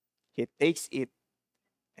 He takes it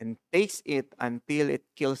and takes it until it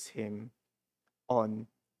kills him on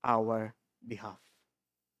our behalf.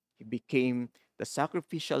 He became the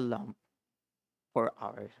sacrificial lamb for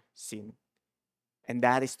our sin. And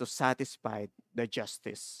that is to satisfy the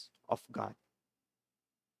justice of God.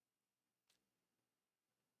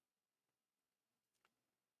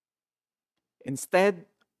 Instead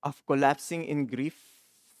of collapsing in grief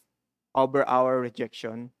over our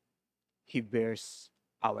rejection, he bears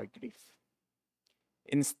our grief.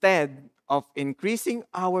 Instead of increasing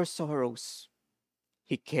our sorrows,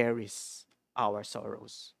 he carries our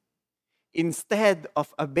sorrows. Instead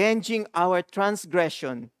of avenging our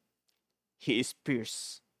transgression, he is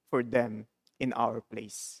pierced for them in our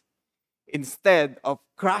place. Instead of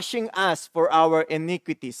crushing us for our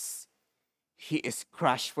iniquities, he is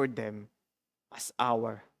crushed for them as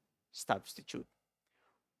our substitute.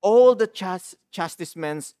 All the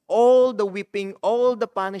chastisements, all the whipping, all the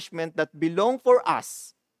punishment that belong for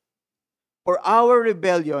us For our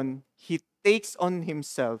rebellion, he takes on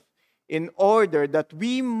himself in order that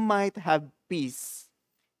we might have peace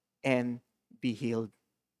and be healed.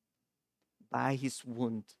 By his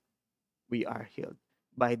wound, we are healed.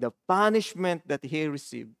 By the punishment that he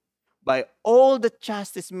received, by all the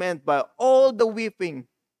chastisement, by all the whipping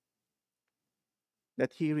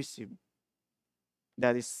that he received,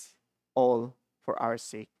 that is all for our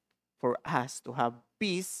sake, for us to have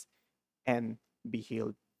peace and be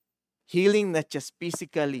healed. Healing not just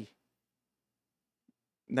physically,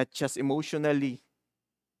 not just emotionally,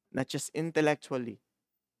 not just intellectually,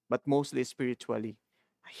 but mostly spiritually.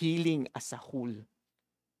 Healing as a whole.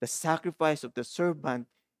 The sacrifice of the servant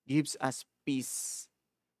gives us peace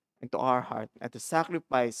into our heart, and the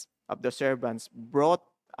sacrifice of the servants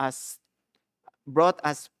us brought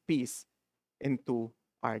us peace into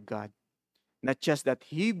our God. Not just that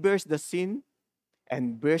he bears the sin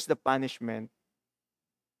and bears the punishment,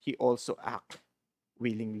 he also acts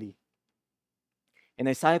willingly. In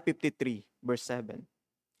Isaiah 53, verse 7,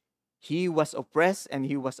 he was oppressed and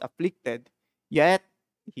he was afflicted, yet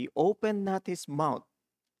he opened not his mouth,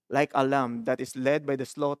 like a lamb that is led by the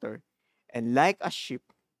slaughter, and like a sheep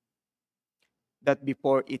that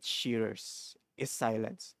before its shearers is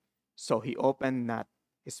silenced. So he opened not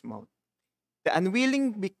his mouth. The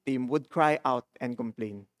unwilling victim would cry out and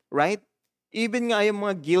complain, right? Even nga yung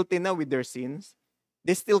mga guilty na with their sins,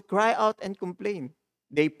 they still cry out and complain.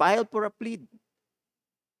 They pile for a plea.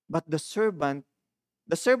 But the servant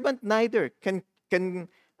neither can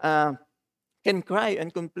cry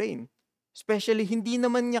and complain. Especially, hindi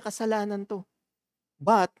naman niya kasalanan to.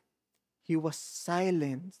 But, he was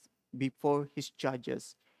silenced before his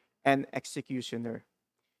judges and executioner.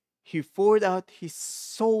 He poured out his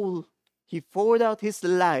soul. He poured out his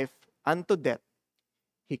life unto death.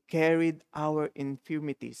 He carried our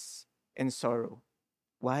infirmities and sorrow.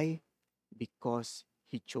 Why? Because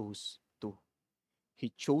he chose to.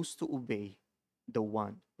 He chose to obey the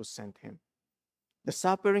one who sent him. The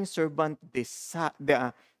suffering servant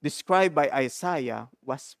described by Isaiah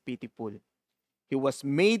was pitiful. He was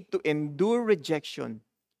made to endure rejection.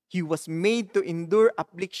 He was made to endure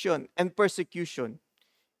affliction and persecution.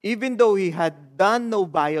 Even though he had done no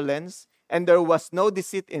violence and there was no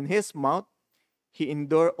deceit in his mouth, he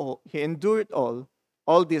endured all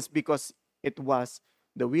this because it was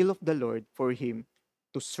the will of the Lord for him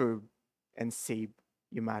to serve and save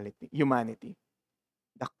humanity.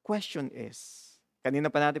 The question is,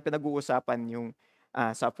 kanina pa natin pinag-uusapan yung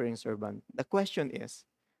suffering servant. The question is,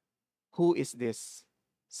 who is this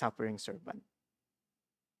suffering servant?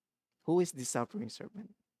 Who is this suffering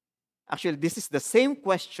servant? Actually, this is the same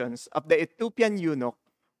questions of the Ethiopian eunuch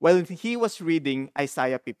while he was reading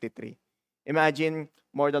Isaiah 53. Imagine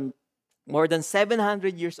more than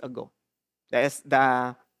 700 years ago,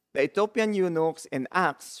 the Ethiopian eunuchs in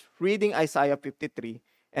Acts reading Isaiah 53,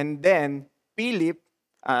 and then Philip,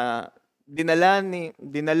 dinala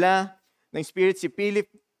ng Spirit si Philip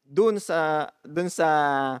dun sa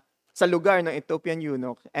lugar ng Ethiopian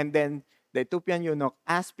eunuch, and then the Ethiopian eunuch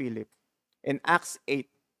asked Philip in Acts 8,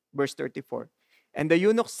 verse 34. And the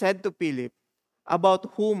eunuch said to Philip,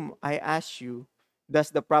 about whom, I ask you, does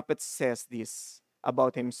the prophet says this?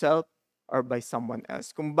 About himself or by someone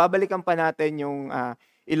else? Kung babalikan pa natin yung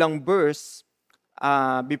ilang verse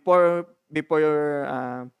before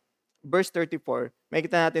verse 34,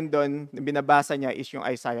 makikita natin doon, binabasa niya is yung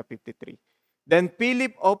Isaiah 53. Then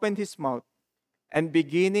Philip opened his mouth, and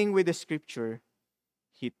beginning with the scripture,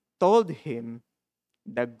 he told him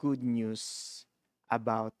the good news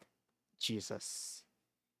about Jesus.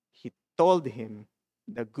 He told him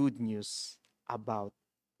the good news about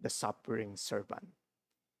the suffering servant.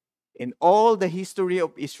 In all the history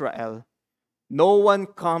of Israel, no one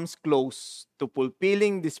comes close to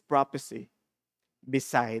fulfilling this prophecy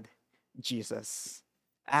beside Jesus.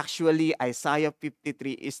 Actually, Isaiah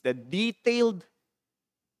 53 is the detailed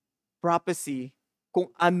prophecy kung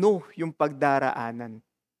ano yung pagdaraanan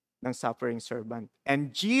ng suffering servant.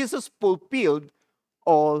 And Jesus fulfilled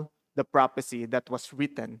all the prophecy that was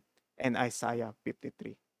written in Isaiah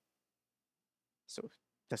 53. So,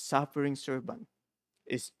 the suffering servant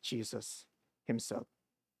is Jesus himself.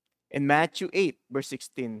 In Matthew 8, verse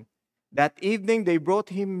 16, that evening they brought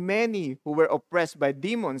him many who were oppressed by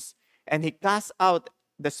demons, and he cast out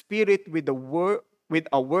the spirit with a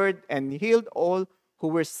word and healed all who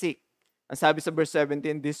were sick. Ang sabi sa verse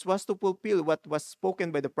 17, this was to fulfill what was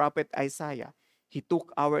spoken by the prophet Isaiah. He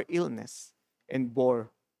took our illness and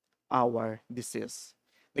bore our disease.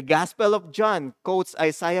 The Gospel of John quotes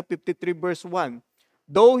Isaiah 53 verse 1.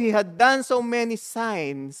 Though he had done so many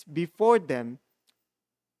signs before them,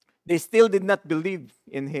 they still did not believe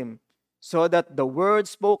in him. so that the word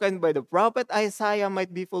spoken by the prophet Isaiah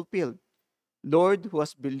might be fulfilled. Lord, who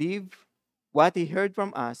has believed what he heard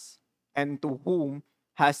from us, and to whom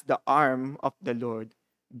has the arm of the Lord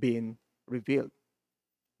been revealed.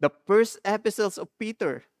 The first epistles of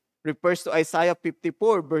Peter refers to Isaiah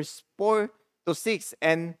 54, verse 4 to 6,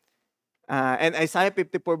 and Isaiah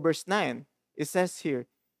 54, verse 9. It says here,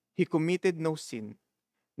 he committed no sin,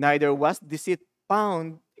 neither was deceit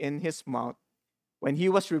found in his mouth. When he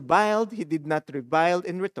was reviled, he did not revile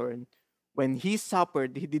in return. When he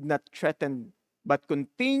suffered, he did not threaten, but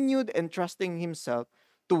continued entrusting himself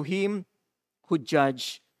to him who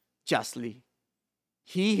judged justly.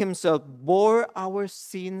 He himself bore our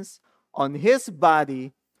sins on his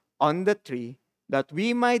body on the tree, that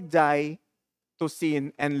we might die to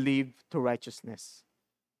sin and live to righteousness.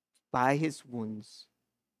 By his wounds,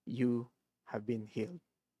 you have been healed.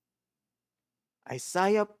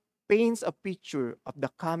 Isaiah paints a picture of the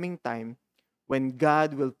coming time when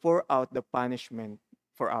God will pour out the punishment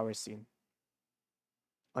for our sin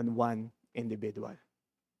on one individual,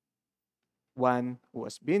 one who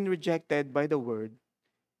has been rejected by the word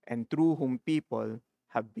and through whom people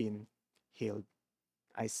have been healed.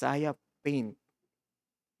 Isaiah paints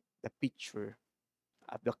the picture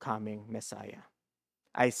of the coming Messiah.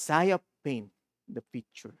 Isaiah paints the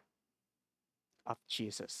picture of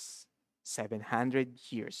Jesus 700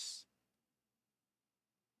 years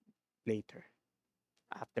later,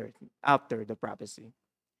 after the prophecy.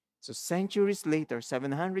 So centuries later,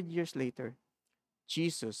 700 years later,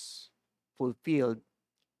 Jesus fulfilled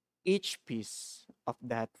each piece of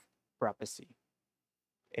that prophecy.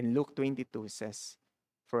 In Luke 22, it says,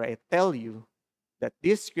 "For I tell you that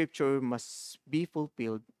this scripture must be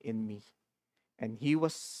fulfilled in me." And he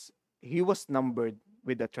was numbered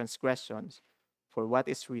with the transgressions, for what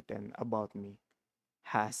is written about me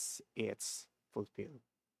has its fulfilled.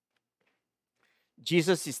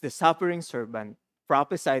 Jesus is the suffering servant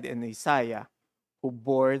prophesied in Isaiah who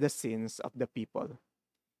bore the sins of the people.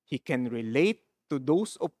 He can relate to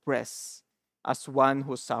those oppressed as one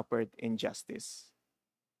who suffered injustice.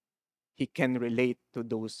 He can relate to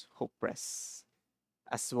those who oppress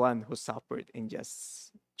as one who suffered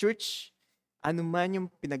injustice. Church, ano man yung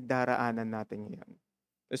pinagdaraanan natin ngayon,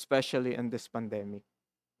 especially in this pandemic,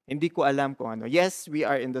 hindi ko alam kung ano. Yes, we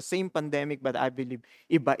are in the same pandemic, but I believe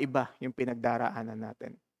iba-iba yung pinagdaraanan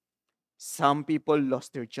natin. Some people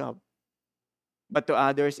lost their job, but to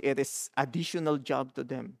others, it is additional job to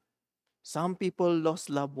them. Some people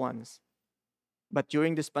lost loved ones, but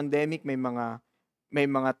during this pandemic, may mga may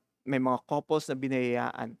mga couples na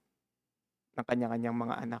binayaan ng kanya-kanyang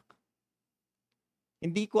mga anak.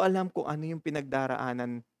 Hindi ko alam kung ano yung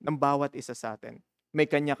pinagdaraanan ng bawat isa sa atin. May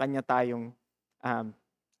kanya-kanya tayong um,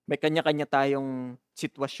 may kanya-kanya tayong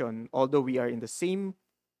sitwasyon, although we are in the same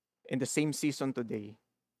season today.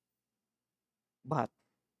 But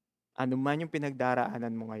ano man yung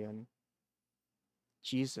pinagdaraanan mo ngayon,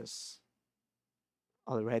 Jesus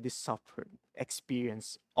already suffered,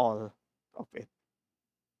 experienced all of it.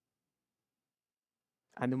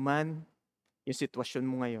 Ano man yung sitwasyon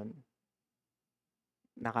mo ngayon,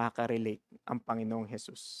 nakaka-relate ang Panginoong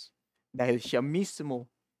Jesus. Dahil siya mismo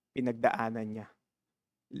pinagdaanan niya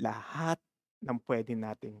lahat ng pwede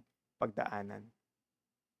nating pagdaanan.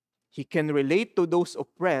 He can relate to those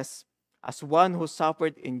oppressed as one who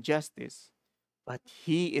suffered injustice, but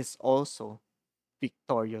he is also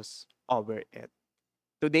victorious over it.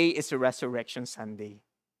 Today is a Resurrection Sunday,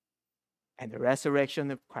 and the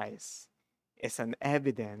resurrection of Christ is an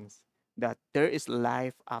evidence that there is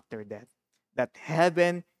life after death, that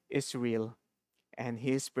heaven is real, and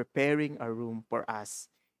he is preparing a room for us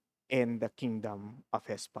in the kingdom of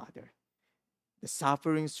his Father. The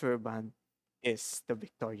suffering servant is the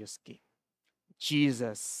victorious King.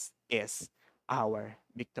 Jesus is our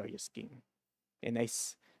victorious King. In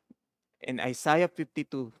Isaiah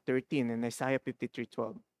 52:13 and Isaiah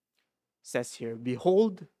 53:12 says here,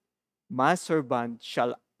 "Behold, my servant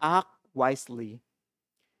shall act wisely.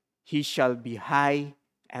 He shall be high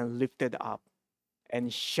and lifted up,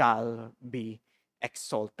 and shall be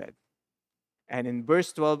exalted." And in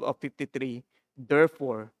verse 12 of 53,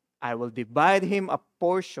 "Therefore I will divide him a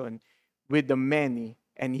portion with the many,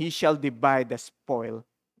 and he shall divide the spoil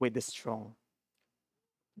with the strong."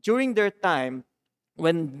 During their time,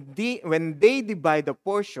 when they divide the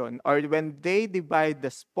portion, or when they divide the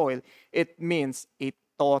spoil, it means a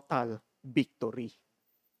total victory.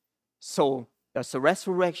 So the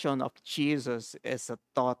resurrection of Jesus is a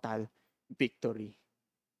total victory.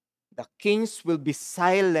 The kings will be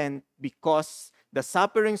silent because the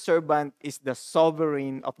suffering servant is the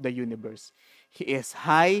sovereign of the universe. He is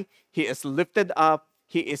high, he is lifted up,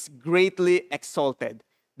 He is greatly exalted.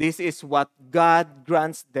 This is what God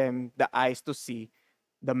grants them the eyes to see,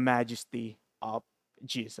 the majesty of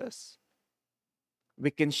Jesus.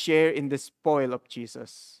 We can share in the spoil of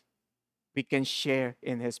Jesus. We can share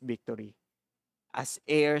in his victory as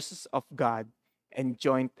heirs of God and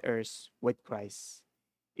joint heirs with Christ,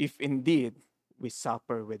 if indeed we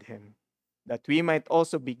suffer with him, that we might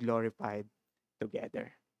also be glorified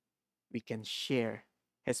together. We can share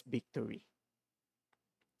his victory.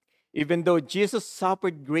 Even though Jesus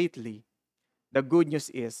suffered greatly, the good news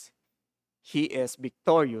is he is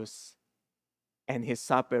victorious and his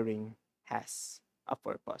suffering has a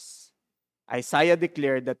purpose. Isaiah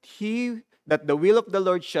declared that the will of the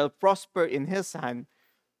Lord shall prosper in his hand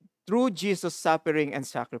through Jesus' suffering and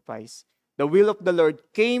sacrifice. The will of the Lord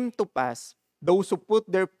came to pass. Those who put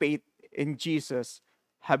their faith in Jesus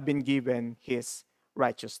have been given his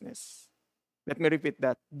righteousness. Let me repeat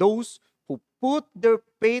that. Those who put their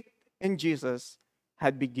faith in Jesus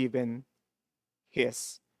had been given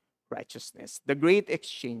his righteousness. The great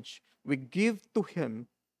exchange. We give to him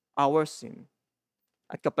our sin.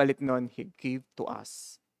 At kapalit nun, he gave to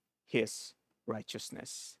us his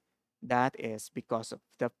righteousness. That is because of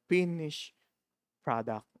the finished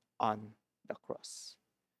product on the cross.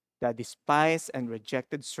 The despised and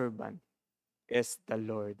rejected servant is the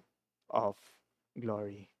Lord of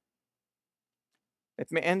glory.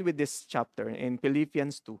 Let me end with this chapter in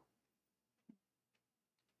Philippians 2.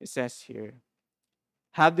 It says here,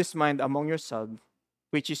 have this mind among yourselves,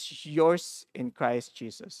 which is yours in Christ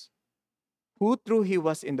Jesus, who through he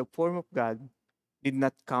was in the form of God, did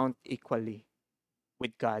not count equally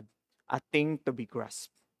with God a thing to be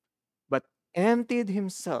grasped, but emptied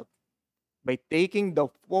himself by taking the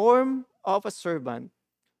form of a servant,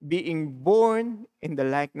 being born in the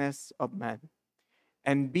likeness of man,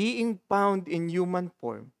 and being found in human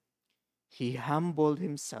form, he humbled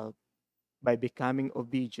himself by becoming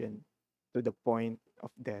obedient to the point of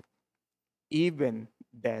death, even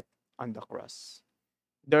death on the cross.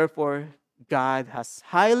 Therefore, God has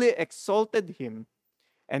highly exalted him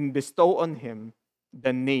and bestowed on him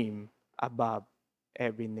the name above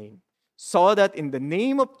every name, so that in the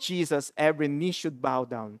name of Jesus every knee should bow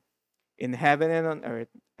down in heaven and on earth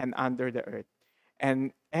and under the earth,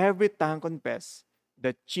 and every tongue confess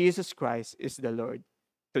that Jesus Christ is the Lord,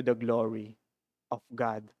 to the glory of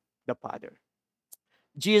God the Father.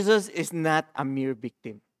 Jesus is not a mere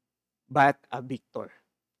victim, but a victor.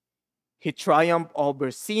 He triumphed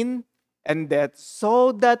over sin and death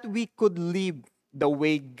so that we could live the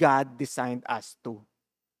way God designed us to,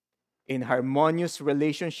 in harmonious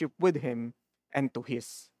relationship with him and to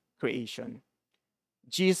his creation.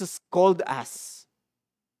 Jesus called us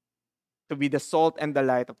to be the salt and the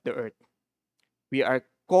light of the earth. We are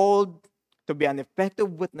called to be an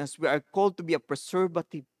effective witness. We are called to be a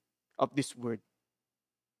preservative of this word.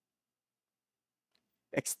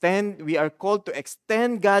 We are called to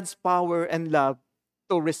extend God's power and love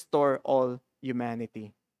to restore all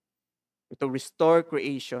humanity, to restore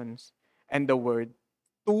creations and the word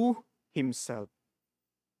to himself.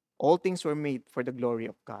 All things were made for the glory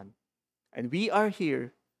of God. And we are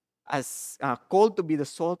here as called to be the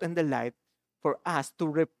salt and the light for us to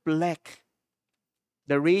reflect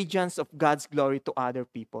the radiance of God's glory to other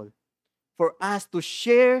people. For us to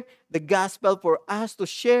share the gospel, for us to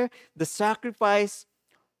share the sacrifice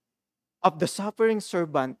of the suffering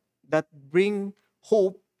servant that bring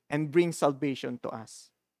hope and bring salvation to us.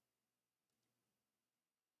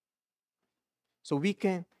 So we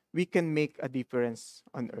can make a difference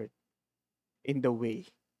on earth in the way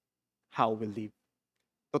how we live.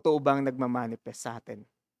 Totoo bang nagmamanifest sa atin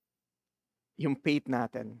yung faith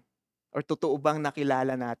natin? Or totoo bang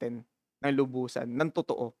nakilala natin ng lubusan, ng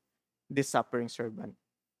totoo, this suffering servant?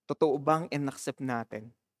 Totoo bang in-accept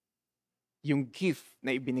natin yung gift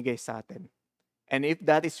na ibinigay sa atin? And if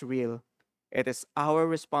that is real, it is our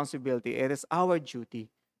responsibility, it is our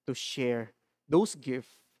duty to share those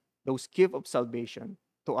gifts of salvation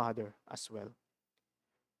to others as well.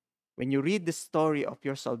 When you read the story of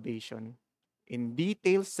your salvation in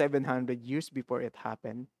detail 700 years before it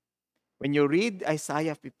happened, when you read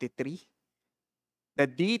Isaiah 53, the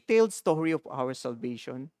detailed story of our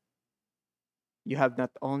salvation, you have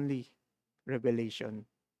not only revelation,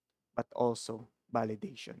 but also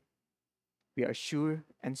validation. We are sure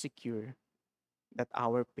and secure that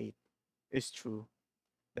our faith is true,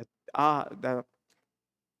 that,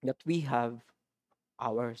 that we have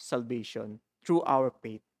our salvation through our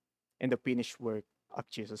faith in the finished work of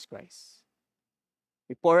Jesus Christ.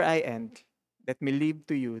 Before I end, let me leave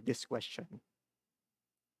to you this question.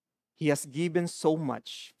 He has given so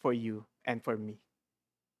much for you and for me.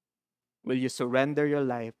 Will you surrender your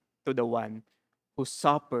life to the one who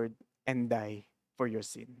suffered and died for your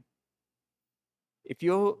sin?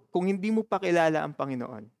 Kung hindi mo pa kilala ang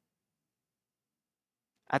Panginoon,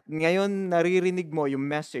 at ngayon naririnig mo yung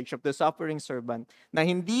message of the suffering servant na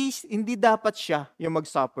hindi dapat siya yung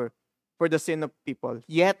mag-suffer for the sin of people,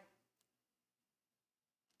 yet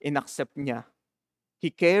inaccept niya. He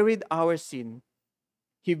carried our sin.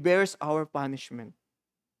 He bears our punishment.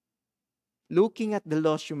 Looking at the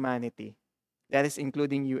lost humanity, that is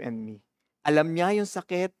including you and me, alam niya yung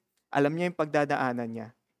sakit, alam niya yung pagdadaanan niya,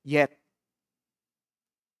 yet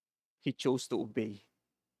He chose to obey.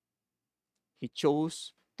 He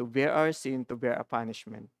chose to bear our sin, to bear a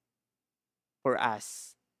punishment for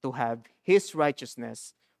us to have His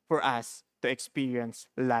righteousness, for us to experience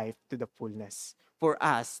life to the fullness, for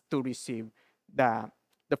us to receive the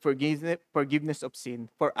forgiveness of sin,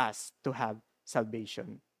 for us to have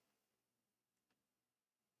salvation.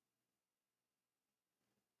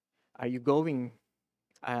 Are you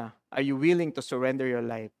willing to surrender your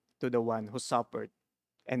life to the one who suffered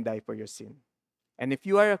and died for your sin? And if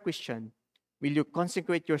you are a Christian, will you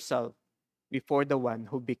consecrate yourself before the one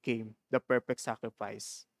who became the perfect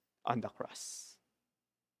sacrifice on the cross?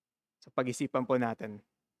 So pag-isipan po natin,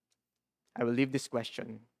 I will leave this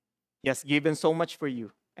question. He has given so much for you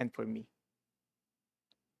and for me.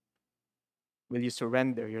 Will you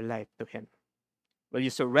surrender your life to Him? Will you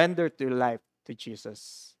surrender your life to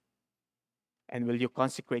Jesus? And will you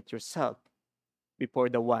consecrate yourself before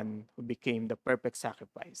the one who became the perfect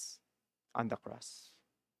sacrifice on the cross?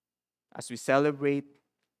 As we celebrate,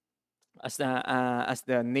 as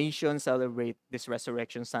the nation celebrate this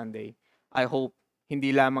Resurrection Sunday, I hope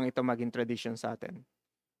hindi lamang ito maging tradition sa atin,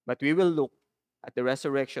 but we will look at the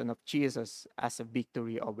resurrection of Jesus as a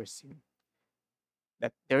victory over sin.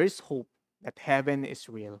 That there is hope, that heaven is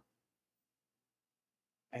real.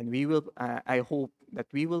 And I hope that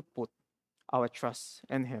we will put our trust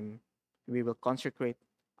in Him. We will consecrate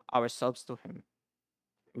ourselves to Him.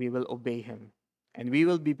 We will obey Him. And we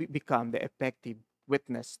will become the effective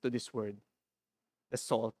witness to this word, the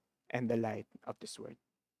salt and the light of this word.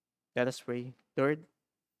 Let us pray. Lord,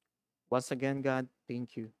 once again, God,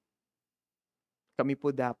 thank you. Kami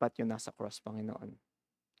po dapat yung nasa cross, Panginoon.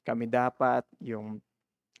 Kami dapat yung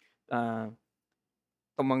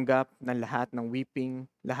tumanggap ng lahat ng weeping,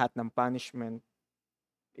 lahat ng punishment,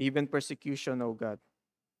 even persecution, oh God.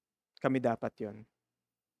 Kami dapat yon.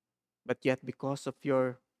 But yet, because of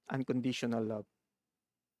your unconditional love,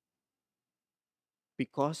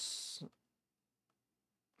 because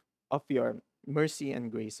of your mercy and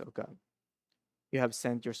grace, oh God, you have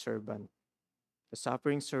sent your servant, the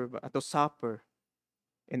suffering servant, to suffer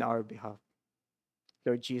in our behalf.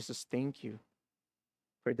 Lord Jesus, thank you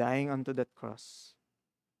for dying onto that cross,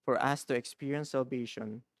 for us to experience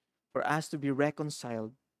salvation, for us to be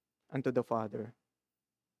reconciled unto the Father,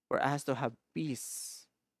 for us to have peace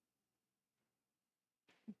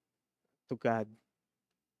to God.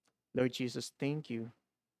 Lord Jesus, thank you.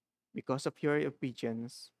 Because of your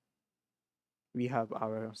obedience, we have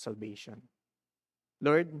our salvation.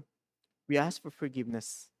 Lord, we ask for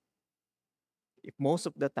forgiveness if most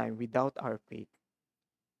of the time we doubt our faith,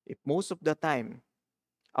 if most of the time,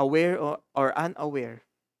 aware or unaware,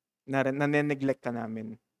 nare-neglect ka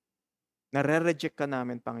namin, nare-reject ka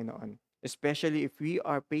namin, Panginoon, especially if we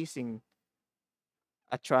are facing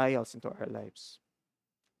a trials into our lives.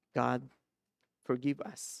 God, forgive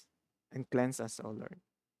us and cleanse us, O Lord.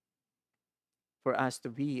 For us to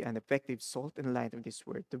be an effective salt and light of this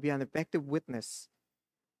word, to be an effective witness,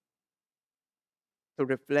 to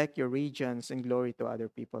reflect your radiance and glory to other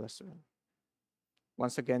people as well.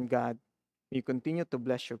 Once again, God, you continue to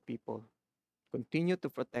bless your people. Continue to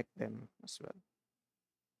protect them as well.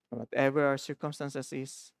 Whatever our circumstances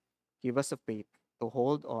is, give us a faith to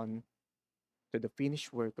hold on to the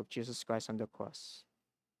finished work of Jesus Christ on the cross.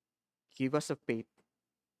 Give us a faith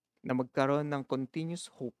na magkaroon ng continuous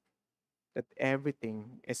hope that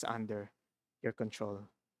everything is under your control.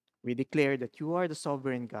 We declare that you are the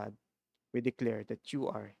sovereign God. We declare that you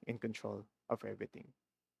are in control of everything.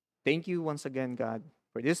 Thank you once again, God,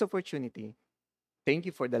 for this opportunity. Thank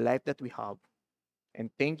you for the life that we have. And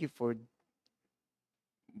thank you for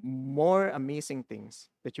more amazing things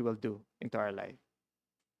that you will do into our life.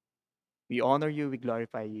 We honor you, we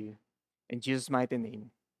glorify you. In Jesus' mighty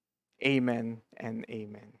name, amen and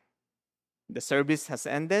amen. The service has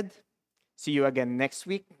ended. See you again next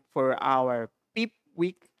week for our 5th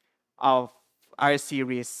week of our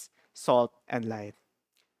series, Salt and Light.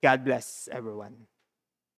 God bless everyone.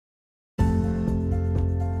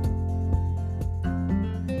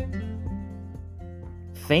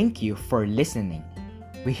 Thank you for listening.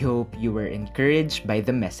 We hope you were encouraged by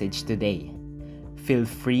the message today. Feel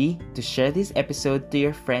free to share this episode to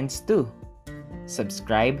your friends too.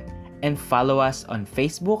 Subscribe and follow us on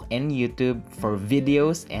Facebook and YouTube for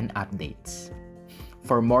videos and updates.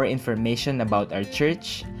 For more information about our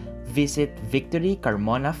church, visit Victory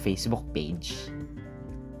Carmona Facebook page.